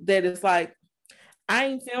couple that is like, I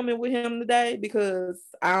ain't filming with him today because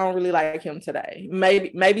I don't really like him today.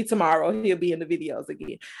 Maybe tomorrow he'll be in the videos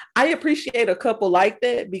again. I appreciate a couple like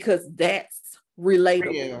that because that's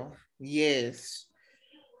relatable. Yeah. Yes,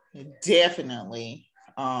 definitely.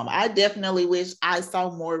 I definitely wish I saw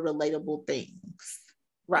more relatable things.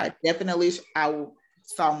 Right. I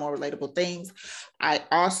saw more relatable things. I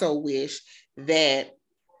also wish that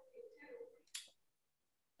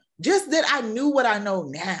I knew what I know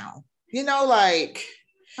now. Like,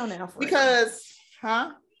 now, friend. Because,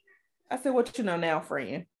 I said, what you know now,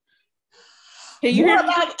 friend? Can you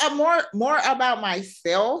more about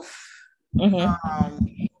myself?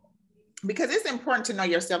 Mm-hmm. Because it's important to know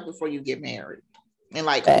yourself before you get married, and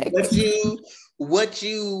like Thanks. what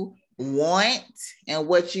you want and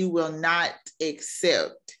what you will not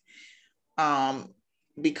accept.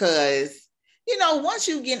 Because once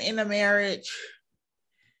you get in a marriage,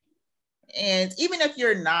 and even if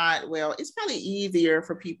you're not, well, it's probably easier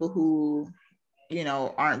for people who,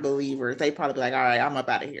 aren't believers. They probably be like, all right, I'm up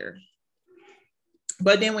out of here.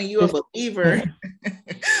 But then when you're a believer,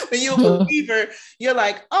 you're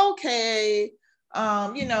like, okay,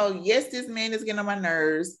 yes, this man is getting on my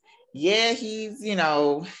nerves. Yeah, he's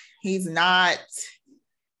not,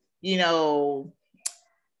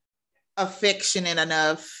 affectionate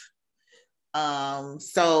enough.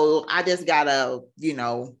 So I just gotta,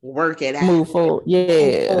 work it out. Move forward.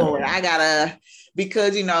 Yeah. I gotta,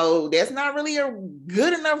 because that's not really a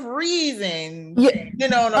good enough reason. Yeah. You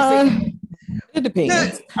know what I'm saying? It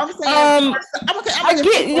depends. I'm saying,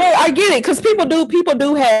 I get it, because people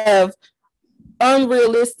do have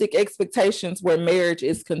unrealistic expectations where marriage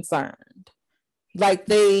is concerned. Like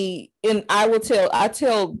I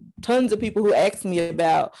tell tons of people who ask me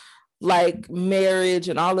about like marriage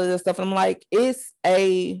and all of this stuff, and I'm like, it's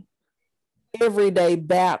a everyday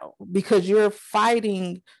battle because you're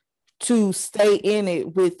fighting to stay in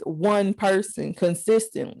it with one person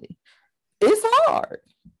consistently. It's hard.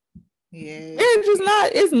 Yeah,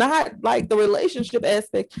 it's not like the relationship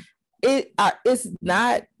aspect. It's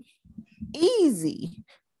not easy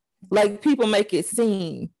like people make it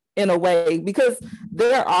seem in a way, because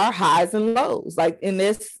there are highs and lows. Like in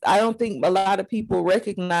this, I don't think a lot of people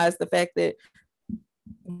recognize the fact that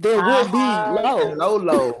there will be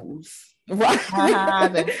lows. Right.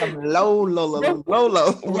 And some low lows.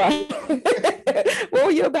 Right. What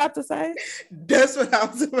were you about to say? That's what I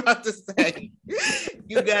was about to say.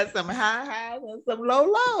 You got some highs and some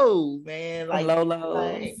low lows, man. Like low lows.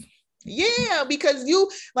 Like, yeah, because you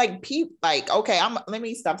like people. Like, okay, let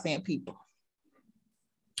me stop saying people.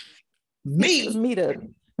 Me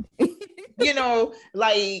too.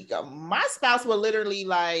 Like my spouse will literally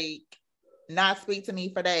like not speak to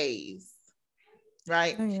me for days.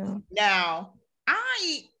 Right. Oh, yeah. Now,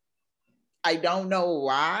 I don't know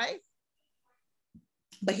why,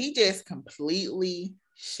 but he just completely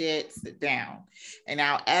shuts it down. And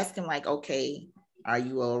I'll ask him like, okay, are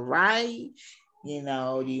you all right? Do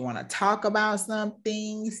you want to talk about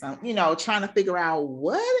something? Trying to figure out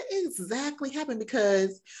what exactly happened,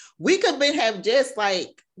 because we could have just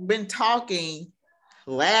like been talking,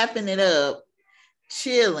 laughing it up,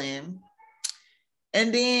 chilling,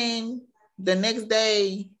 and then the next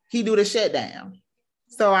day he do the shutdown.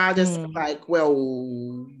 So I just like, well,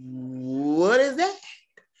 what is that?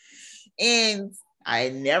 And I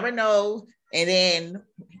never know. And then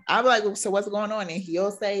I'm like, so what's going on? And he'll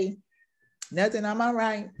say, nothing, I'm all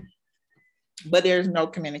right. But there's no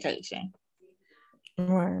communication.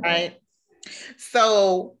 Right?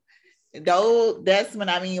 So that's what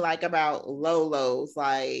I mean, like about low lows.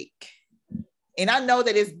 Like, and I know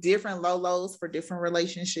that it's different low lows for different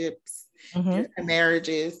relationships, different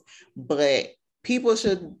marriages, but people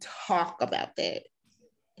should talk about that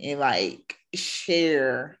and like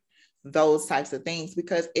share those types of things.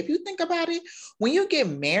 Because if you think about it, when you get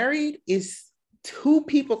married, it's two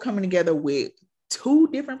people coming together with two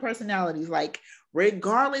different personalities. Like,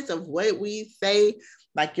 regardless of what we say,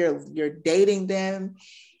 like you're dating them,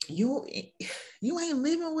 you ain't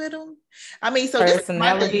living with them. I mean, so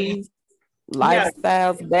personalities.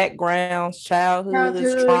 lifestyles, backgrounds,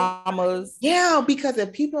 childhoods, traumas. Yeah, because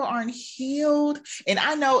if people aren't healed, and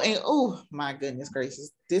I know, and oh my goodness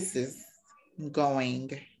gracious, this is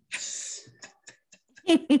going.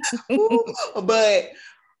 But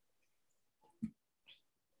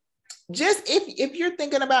just if you're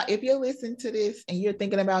thinking about, if you're listening to this and you're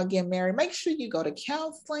thinking about getting married, make sure you go to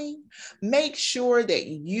counseling. Make sure that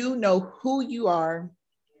you know who you are,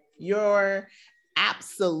 your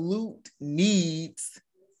absolute needs,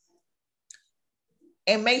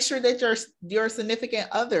 and make sure that your significant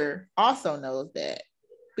other also knows that,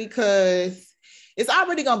 because it's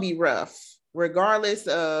already going to be rough regardless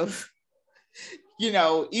of,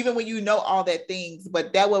 even when you know all that things,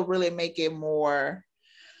 but that will really make it more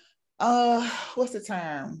what's the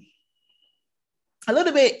term, a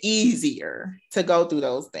little bit easier to go through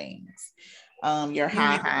those things, your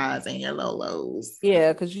high highs and your low lows.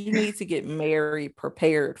 Yeah, because you need to get married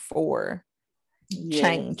prepared for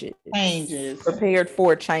changes. Prepared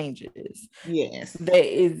for changes. Yes, that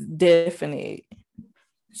is definite.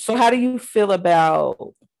 So how do you feel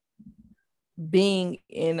about being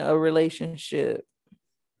in a relationship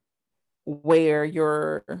where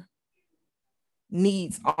your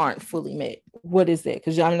needs aren't fully met? What is that?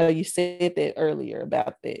 Because I know you said that earlier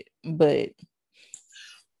about that, but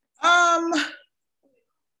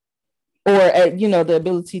or the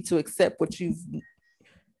ability to accept what you've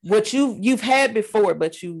had before,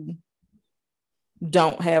 but you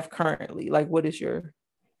don't have currently. Like, what is your?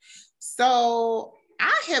 So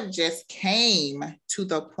I have just came to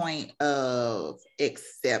the point of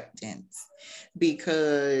acceptance,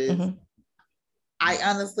 because I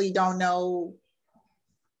honestly don't know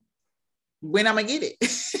when I'm gonna get it.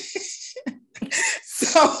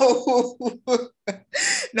 So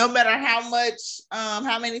no matter how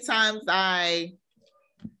many times I,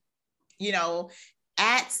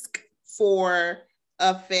 ask for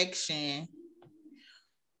affection,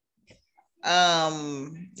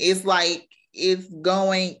 it's like it's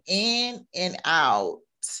going in and out.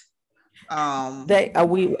 I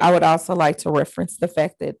would also like to reference the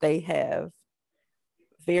fact that they have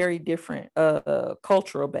very different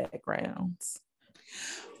cultural backgrounds.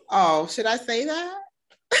 Oh, should I say that?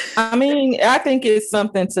 I mean, I think it's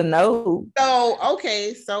something to know. So,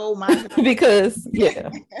 okay. So my because yeah.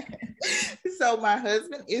 So my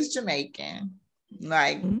husband is Jamaican,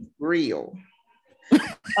 like real.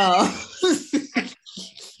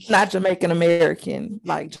 Not Jamaican American,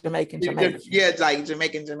 like Jamaican. Yeah, like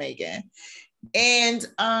Jamaican. And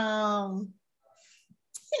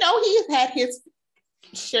he's had his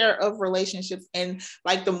share of relationships, and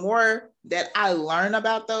like the more that I learn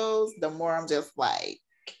about those, the more I'm just like,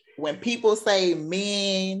 when people say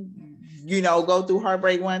men, go through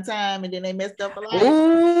heartbreak one time and then they messed up for life.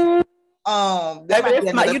 Ooh. That might be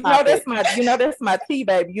another topic. That's my tea,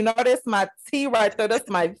 baby. That's my tea right there. That's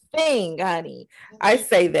my thing, honey. I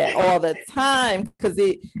say that all the time because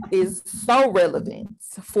it is so relevant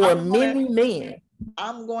for many men.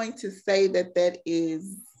 I'm going to say that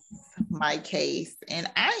is my case, and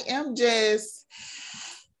I am just,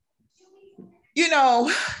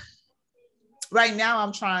 right now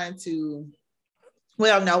I'm trying to,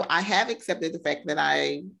 no, I have accepted the fact that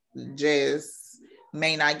I just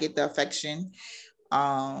may not get the affection,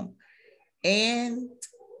 and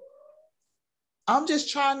I'm just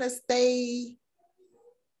trying to stay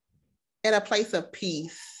at a place of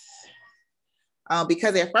peace,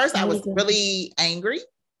 because at first I was really angry.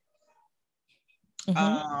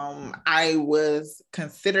 I was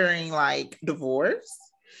considering like divorce,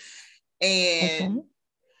 and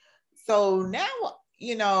so now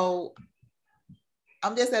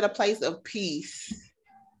I'm just at a place of peace.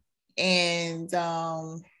 And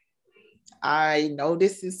I know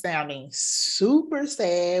this is sounding super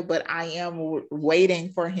sad, but I am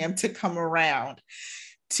waiting for him to come around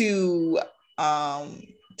to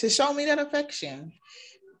show me that affection.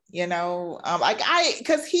 Because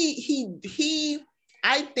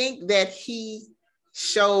I think that he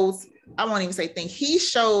shows, I won't even say think, he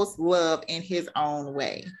shows love in his own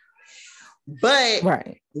way. But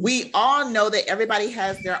we all know that everybody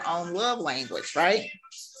has their own love language, right?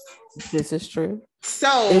 This is true.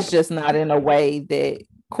 So it's just not in a way that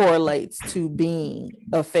correlates to being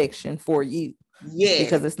affection for you. Yes.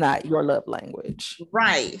 Because it's not your love language.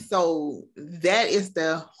 Right. So that is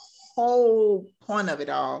the whole point of it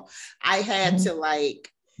all. I had to like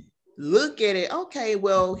look at it. Okay,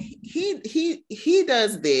 well, he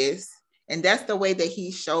does this, and that's the way that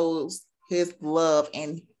he shows his love,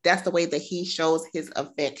 and that's the way that he shows his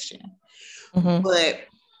affection. But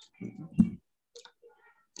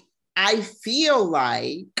I feel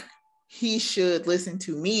like he should listen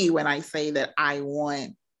to me when I say that I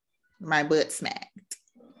want my butt smacked.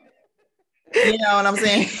 You know what I'm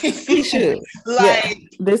saying? He should. Like,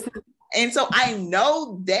 this. And so I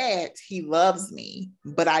know that he loves me,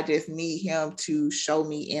 but I just need him to show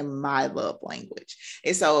me in my love language.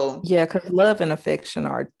 And so, yeah, because love and affection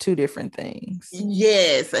are two different things.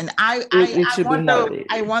 Yes, and I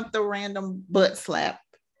want the random butt slap.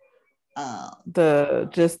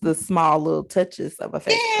 The small little touches of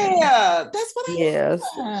affection. Yeah, that's what I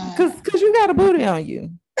want. Because you got a booty on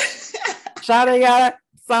you. Shawty got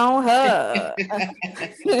on her.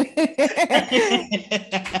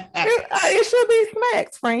 It should be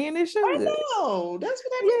smacked, friend. It should. I know. That's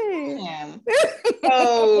what I am.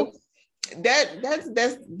 So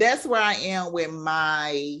that's where I am with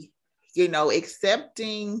my,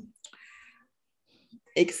 accepting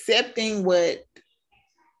what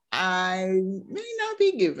I may not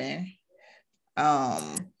be given.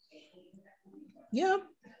 Yep.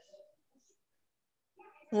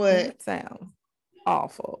 What? That sounds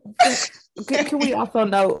awful. Can we also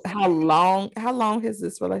know how long has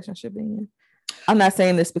this relationship been? I'm not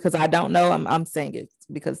saying this because I don't know. I'm saying it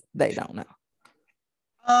because they don't know.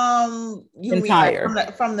 You Entire. Mean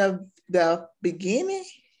like from the beginning,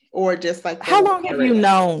 or just like how long have you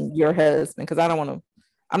known your husband? Because I don't want to.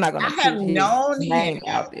 I'm not going to have known his name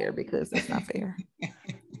out there because it's not fair.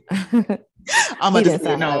 I'm gonna just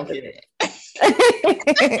sign up for that.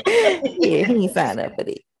 Yeah, he ain't signed up for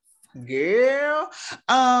it. Girl.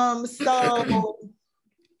 So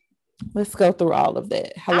let's go through all of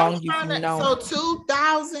that. How long you've known? So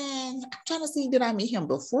 2000. I'm trying to see, did I meet him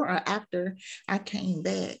before or after I came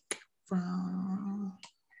back from?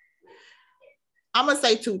 I'm gonna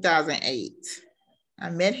say 2008. I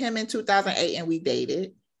met him in 2008 and we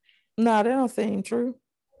dated. No, that don't seem true.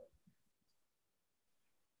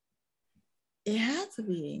 It had to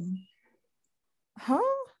be. Huh?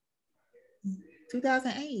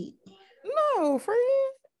 2008. No, friend.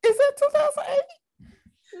 Is that 2008?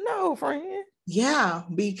 No, friend. Yeah,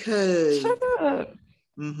 because. Shut up.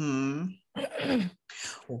 Mm-hmm.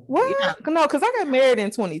 What? Yeah. No, because I got married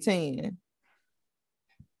in 2010.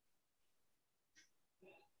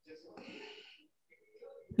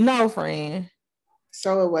 No, friend.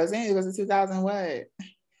 So it wasn't? It was in 2000 what?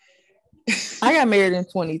 I got married in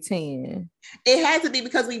 2010. It had to be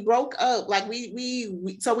because we broke up. Like we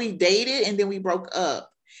dated and then we broke up.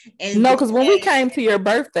 And no, because when we came to your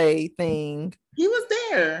birthday thing, he was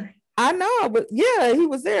there. I know, but yeah, he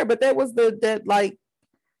was there. But that was the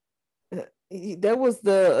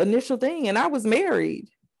initial thing, and I was married.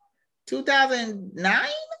 2009.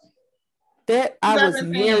 That I was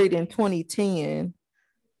married in 2010.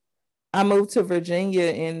 I moved to Virginia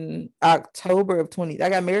in October of 20. I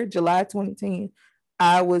got married July 2010.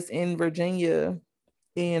 I was in Virginia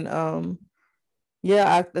in I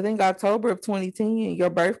think October of 2010. Your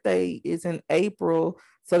birthday is in April,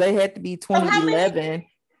 so they had to be 2011.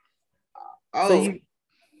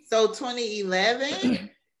 So 2011.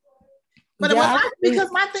 But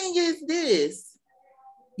because my thing is this.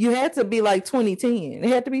 You had to be like 2010. It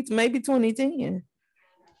had to be maybe 2010.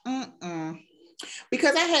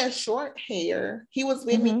 Because I had short hair. He was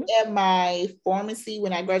with me at my pharmacy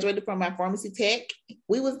when I graduated from my pharmacy tech.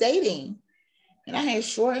 We was dating. And I had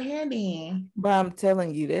short hair then. But I'm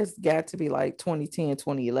telling you, that's got to be like 2010,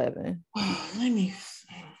 2011. Let me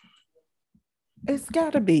see. It's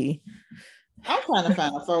got to be. I'm trying to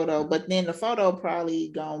find a photo, but then the photo probably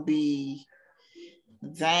gonna be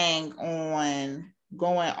on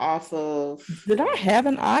going off of. Did I have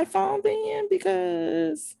an iPhone then?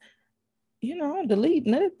 Because I don't delete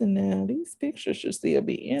nothing now. These pictures should still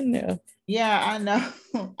be in there. Yeah, I know.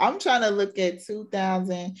 I'm trying to look at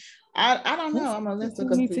 2000. I don't know. Let's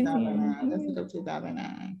look up 2009. Let's look up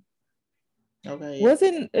 2009. Okay.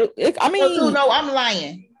 Wasn't it? I mean, no, I'm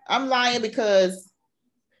lying. I'm lying because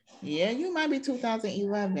you might be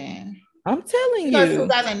 2011. I'm telling you. Because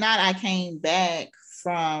 2009, I came back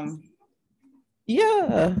from.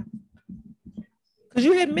 Yeah. Because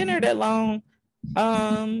you hadn't been there that long.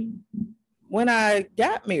 When I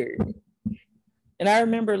got married. And I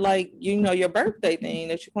remember your birthday thing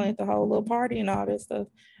that you planned the whole little party and all that stuff.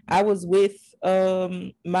 I was with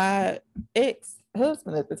my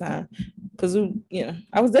ex-husband at the time. Because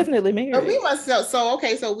I was definitely married. But we must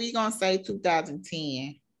so we gonna say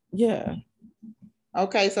 2010. Yeah.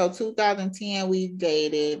 Okay, so 2010 we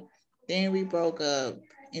dated, then we broke up,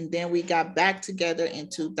 and then we got back together in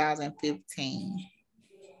 2015.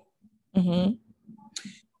 Mm-hmm.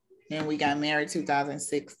 Then we got married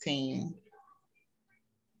 2016.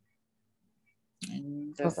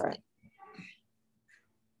 And that's okay.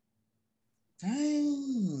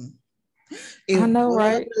 Dang. I know,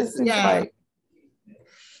 right? It seems like.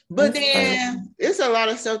 But then it's a lot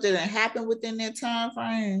of stuff that happened within that time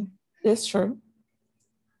frame. It's true.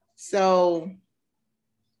 So,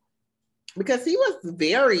 because he was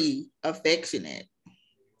very affectionate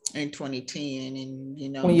in 2010, and you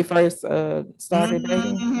know, when you first started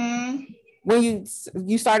dating, when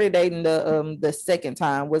you started dating the second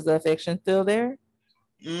time, was the affection still there?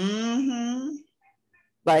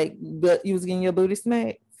 Like, but you was getting your booty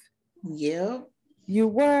smacked? Yep. You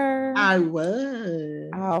were? I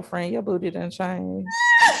was. Oh, friend, your booty done changed.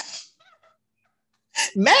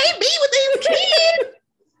 Maybe with these kids.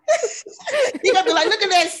 You gonna be like, look at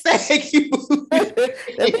that saggy booty.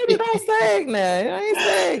 That booty don't sag now. It ain't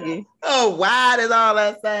saggy. Oh, why does all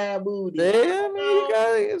that sag booty? Damn, you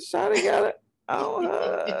got it. Shawty got it. Oh,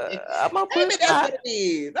 I'm gonna put maybe that's what it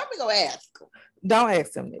is. Let me go ask him. Don't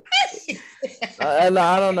ask him. No,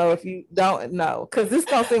 I don't know if you don't know, because this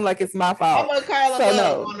don't seem like it's my fault. I'm gonna call him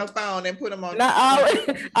up on the phone and put him on.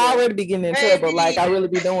 I already be getting in trouble. Like I really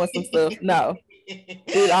be doing some stuff. No,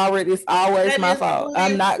 it's always my fault.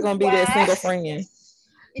 I'm not gonna be that single friend.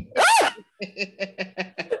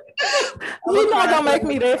 You're not gonna make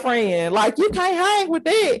me that friend. Like you can't hang with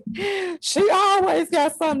that. She always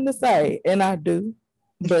got something to say, and I do,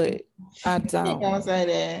 but I don't. He gonna say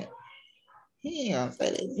that. He ain't gonna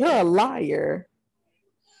say that. You're a liar.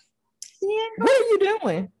 Yeah. What are you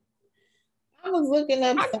doing? I was looking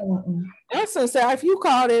up something. That's insane. If you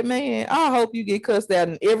call that man, I hope you get cussed out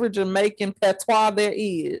in every Jamaican patois there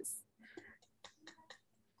is.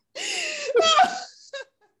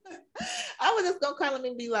 I was just gonna call him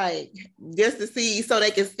and be like, just to see, so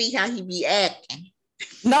they can see how he be acting.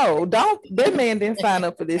 No, don't. That man didn't sign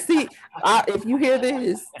up for this. See, if you hear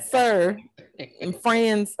this, sir, and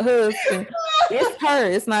friend's husband, it's her.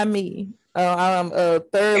 It's not me. I'm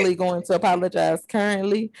thoroughly going to apologize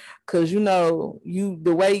currently, because you know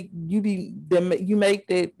the way you make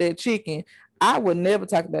that chicken. I would never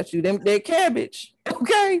talk about you. That cabbage,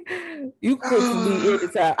 okay? You cook for me every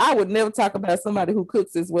time. I would never talk about somebody who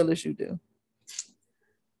cooks as well as you do.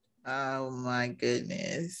 Oh my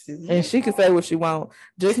goodness. And she can say what she wants.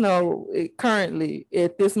 Just know currently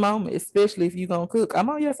at this moment, especially if you're gonna cook,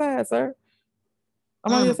 I'm on your side, sir.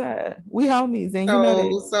 I'm on your side. We homies, and you know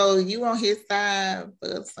that. So you on his side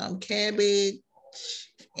for some cabbage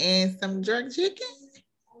and some jerk chicken?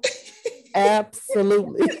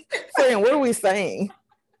 Absolutely. Friend, what are we saying?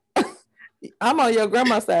 I'm on your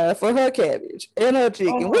grandma's side for her cabbage and her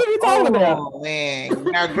chicken. What are we talking about? Oh man,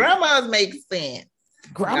 now grandma's make sense.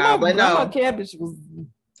 Grandma cabbage was.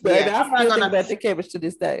 Baby, I still think about the cabbage to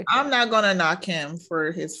this day. I'm not gonna knock him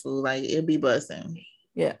for his food. Like it'd be busting.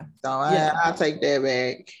 Yeah. So I'll take that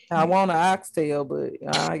back. I want an oxtail, but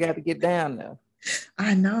I got to get down there.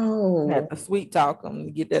 I know. I have to sweet talk them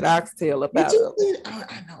to get that oxtail up out of them.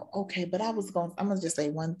 I know. Okay, but I'm gonna just say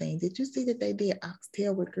one thing. Did you see that they did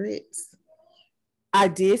oxtail with grits? I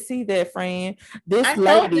did see that, friend. I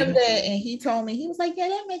told him that, and he told me, he was like, yeah,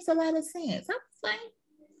 that makes a lot of sense. I was like,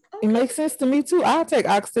 okay. It makes sense to me too. I'll take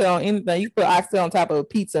oxtail on anything. You put oxtail on top of a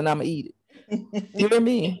pizza and I'm gonna eat it. You know what I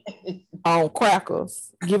mean? On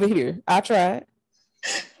crackers. Give it here. I tried.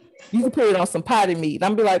 You can put it on some potty meat.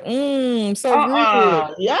 I'm be like, so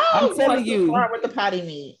good. Yeah, I'm telling you. With the potty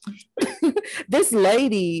meat. This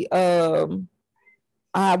lady, I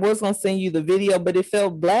was gonna send you the video, but it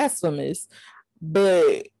felt blasphemous.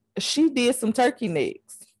 But she did some turkey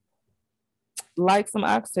necks, like some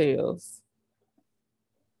oxtails.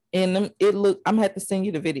 And it looked, I'm gonna have to send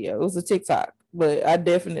you the video. It was a TikTok, but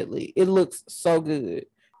it looks so good.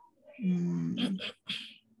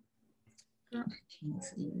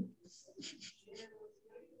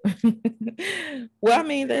 Well, I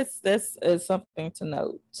mean, that's something to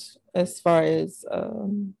note as far as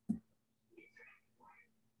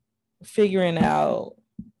figuring out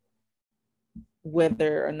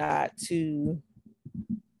whether or not to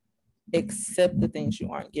accept the things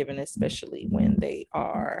you aren't given, especially when they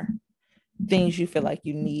are things you feel like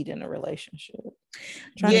you need in a relationship.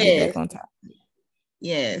 Trying to get back on top.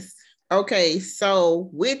 Yes. Okay. So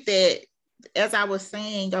with that, as I was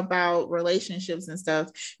saying about relationships and stuff,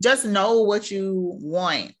 just know what you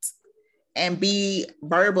want and be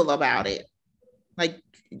verbal about it. Like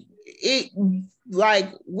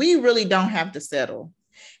we really don't have to settle.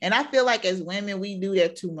 And I feel like as women, we do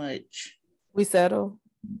that too much. We settle.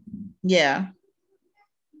 Yeah.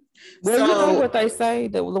 Well, you know what they say?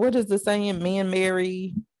 What is the saying? Men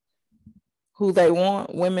marry who they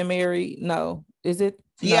want. Women marry. No, is it?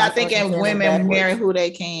 Yeah, I think women marry who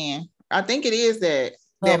they can. I think it is that.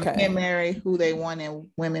 that Okay. men marry who they want and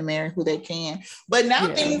women marry who they can. But now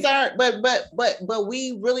Yeah. things are, but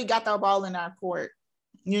we really got the ball in our court,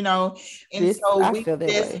 you know, and so I we feel that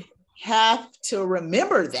just way. have to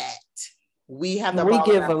remember that we have the We ball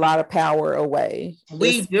in give our a lot of power away.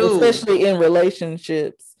 We do. Especially in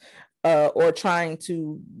relationships, or trying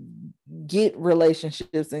to get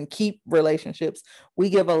relationships and keep relationships. We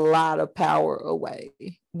give a lot of power away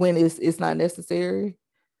when it's not necessary.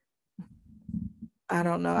 I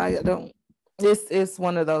don't know. I don't. It's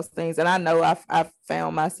one of those things, and I know I've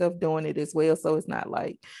found myself doing it as well. So it's not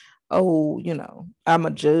like, oh, you know, I'm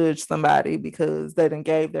a judge somebody because they didn't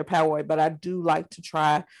gave their power away. But I do like to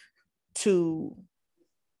try to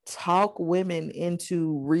talk women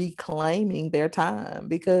into reclaiming their time,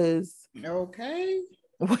 because okay,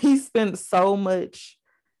 we spend so much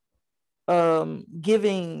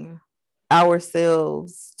giving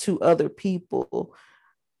ourselves to other people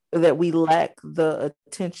that we lack the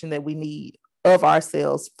attention that we need of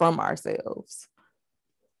ourselves from ourselves.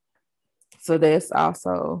 So that's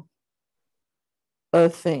also a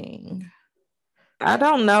thing. I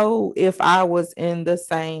don't know if I was in the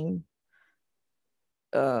same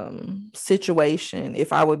situation,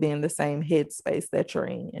 if I would be in the same headspace that you're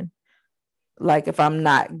in. Like if I'm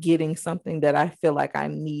not getting something that I feel like I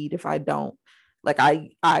need, if I don't, like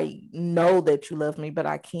I know that you love me, but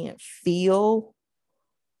I can't feel,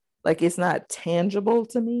 like it's not tangible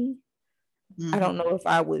to me. I don't know if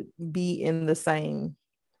I would be in the same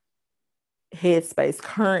headspace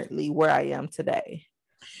currently where I am today.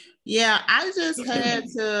 Yeah, I just had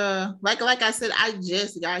to, like I said, I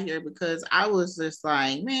just got here because I was just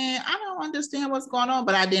like, man, I don't understand what's going on.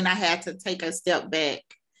 But I had to take a step back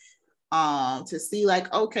to see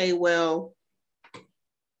like, okay, well,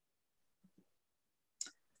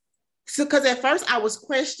 so because at first I was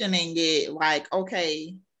questioning it, like,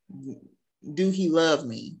 okay, do he love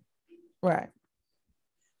me? Right.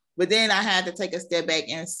 But then I had to take a step back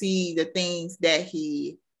and see the things that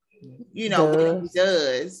he, you know, he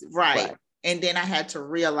does. Right. And then I had to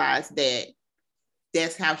realize that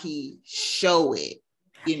that's how he show it,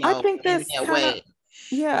 you know, I think that's in that way.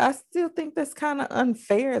 Yeah, I still think that's kind of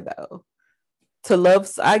unfair though. To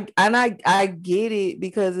love, I get it,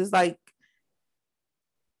 because it's like,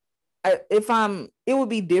 it would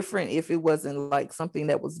be different if it wasn't like something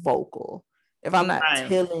that was vocal. If I'm not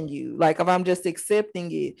telling you, like if I'm just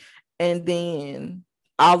accepting it, and then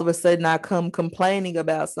all of a sudden I come complaining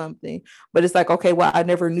about something, but it's like, okay, well, I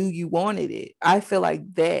never knew you wanted it. I feel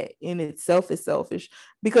like that in itself is selfish,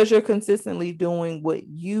 because you're consistently doing what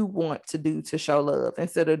you want to do to show love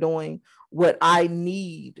instead of doing what I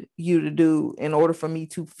need you to do in order for me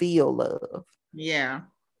to feel love. Yeah.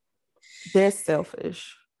 That's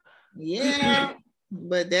selfish. Yeah.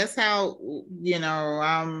 But that's how, you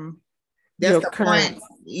know, that's the point.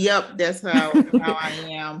 Yep, that's how I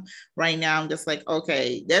am right now. I'm just like,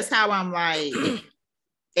 okay, that's how I'm like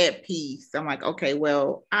at peace. I'm like, okay,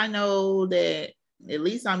 well, I know that at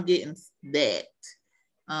least I'm getting that.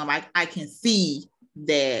 I can see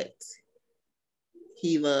that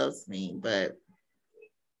he loves me, but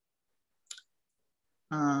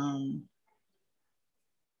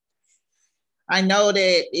I know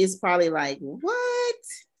that it's probably like, what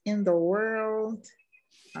in the world?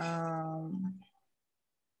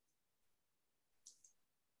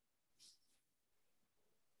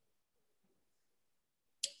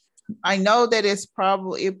 I know that it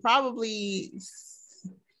probably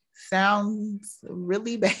sounds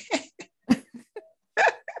really bad.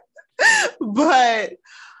 But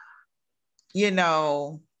you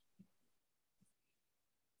know,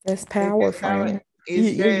 that's power, friend.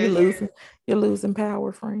 You're losing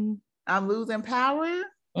power, friend. I'm losing power.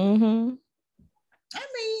 Mm-hmm. I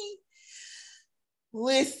mean,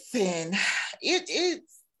 listen,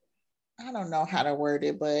 it's I don't know how to word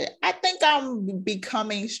it, but I think I'm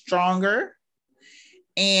becoming stronger.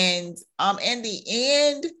 And in the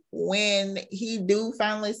end, when he do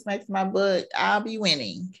finally smacks my butt, I'll be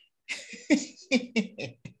winning.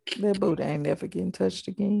 That booty ain't never getting touched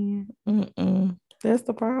again. That's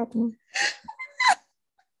the problem.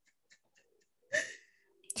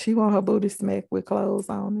 She want her booty smacked with clothes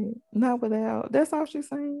on it, not without. That's all she's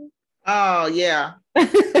saying. Oh yeah.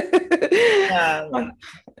 Yeah.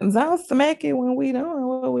 Don't smack it when we doing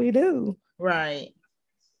what we do. Right.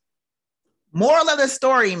 Moral of the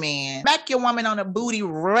story, man. Smack your woman on the booty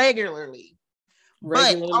regularly.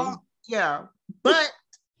 But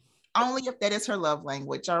only if that is her love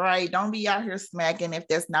language. All right. Don't be out here smacking if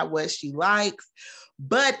that's not what she likes.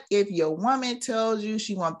 But if your woman tells you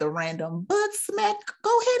she wants the random butt smack,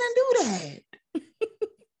 go ahead and do that.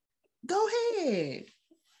 Go ahead.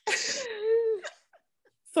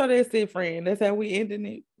 So that's it, friend. That's how we ending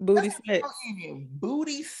it. Booty smacks.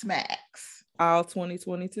 Booty smacks. All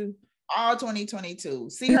 2022. All 2022.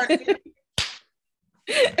 See her.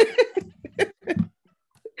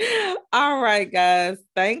 All right, guys.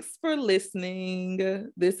 Thanks for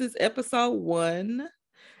listening. This is episode 1.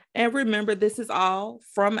 And remember, this is all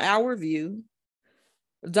from our view.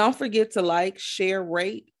 Don't forget to like, share,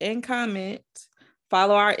 rate, and comment.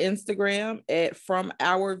 Follow our Instagram at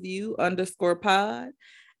FromOurView_pod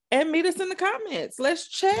and meet us in the comments. Let's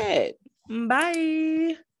chat.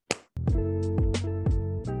 Bye.